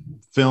 of Yeah.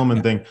 film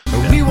and thing,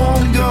 We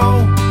won't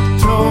go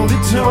toe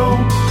to toe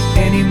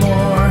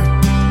anymore.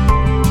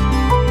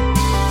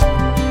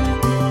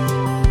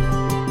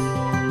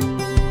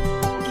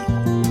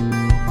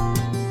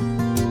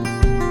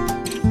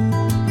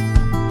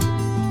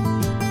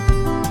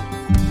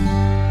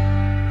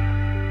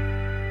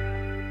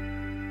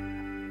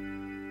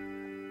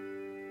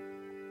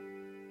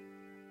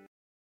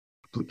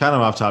 kind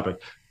of off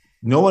topic.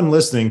 No one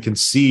listening can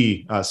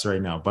see us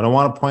right now, but I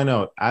want to point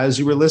out, as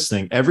you were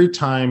listening, every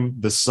time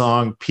the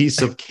song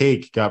 "Piece of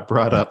Cake" got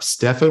brought up,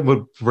 Stefan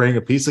would bring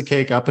a piece of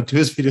cake up into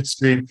his video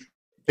screen,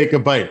 take a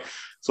bite.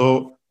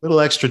 So, little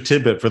extra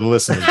tidbit for the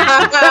listeners.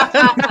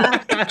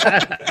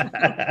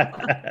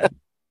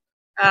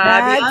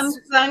 The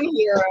unsung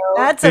hero.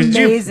 That's Did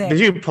amazing.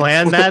 you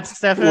plan that, A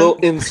Stefan? little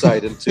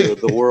insight into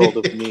the world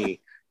of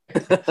me.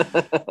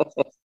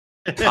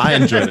 I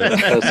enjoyed it.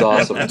 That's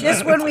awesome.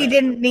 Just when we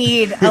didn't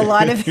need a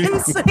lot of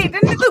insight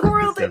into the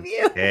world of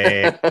you.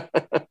 Hey.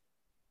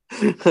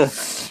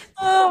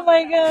 Oh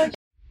my gosh.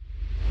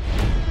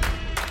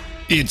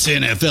 It's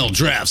NFL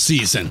draft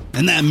season,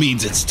 and that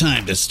means it's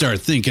time to start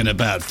thinking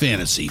about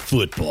fantasy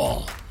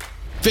football.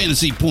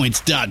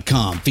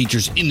 FantasyPoints.com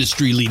features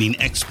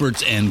industry-leading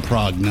experts and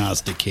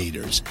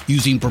prognosticators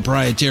using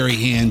proprietary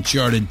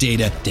hand-charted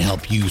data to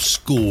help you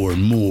score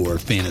more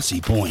fantasy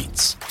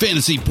points.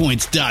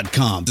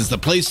 FantasyPoints.com is the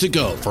place to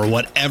go for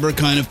whatever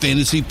kind of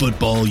fantasy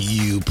football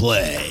you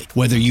play.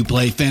 Whether you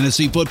play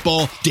fantasy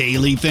football,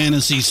 daily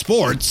fantasy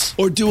sports,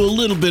 or do a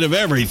little bit of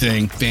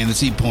everything,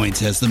 Fantasy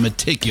Points has the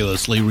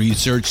meticulously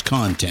researched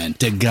content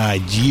to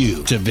guide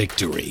you to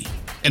victory.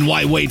 And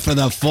why wait for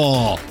the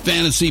fall?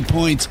 Fantasy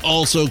Points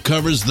also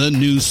covers the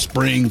new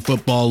spring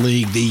football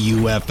league, the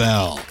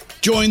UFL.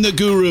 Join the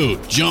guru,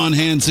 John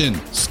Hansen,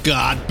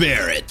 Scott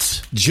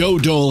Barrett, Joe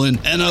Dolan,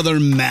 and other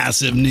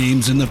massive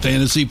names in the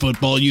fantasy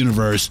football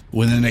universe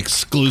with an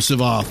exclusive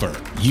offer.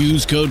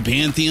 Use code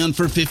Pantheon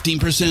for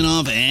 15%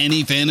 off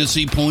any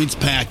Fantasy Points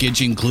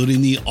package, including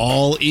the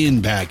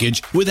all-in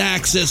package, with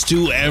access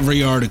to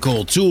every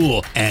article,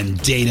 tool, and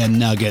data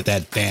nugget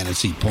that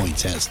Fantasy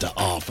Points has to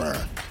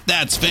offer.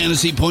 That's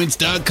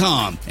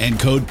FantasyPoints.com and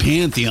code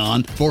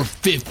Pantheon for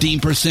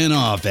 15%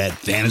 off at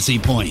Fantasy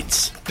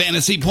Points.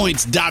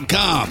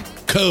 FantasyPoints.com,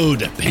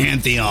 code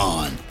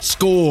Pantheon.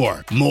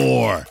 Score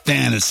more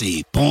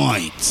fantasy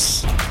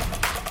points.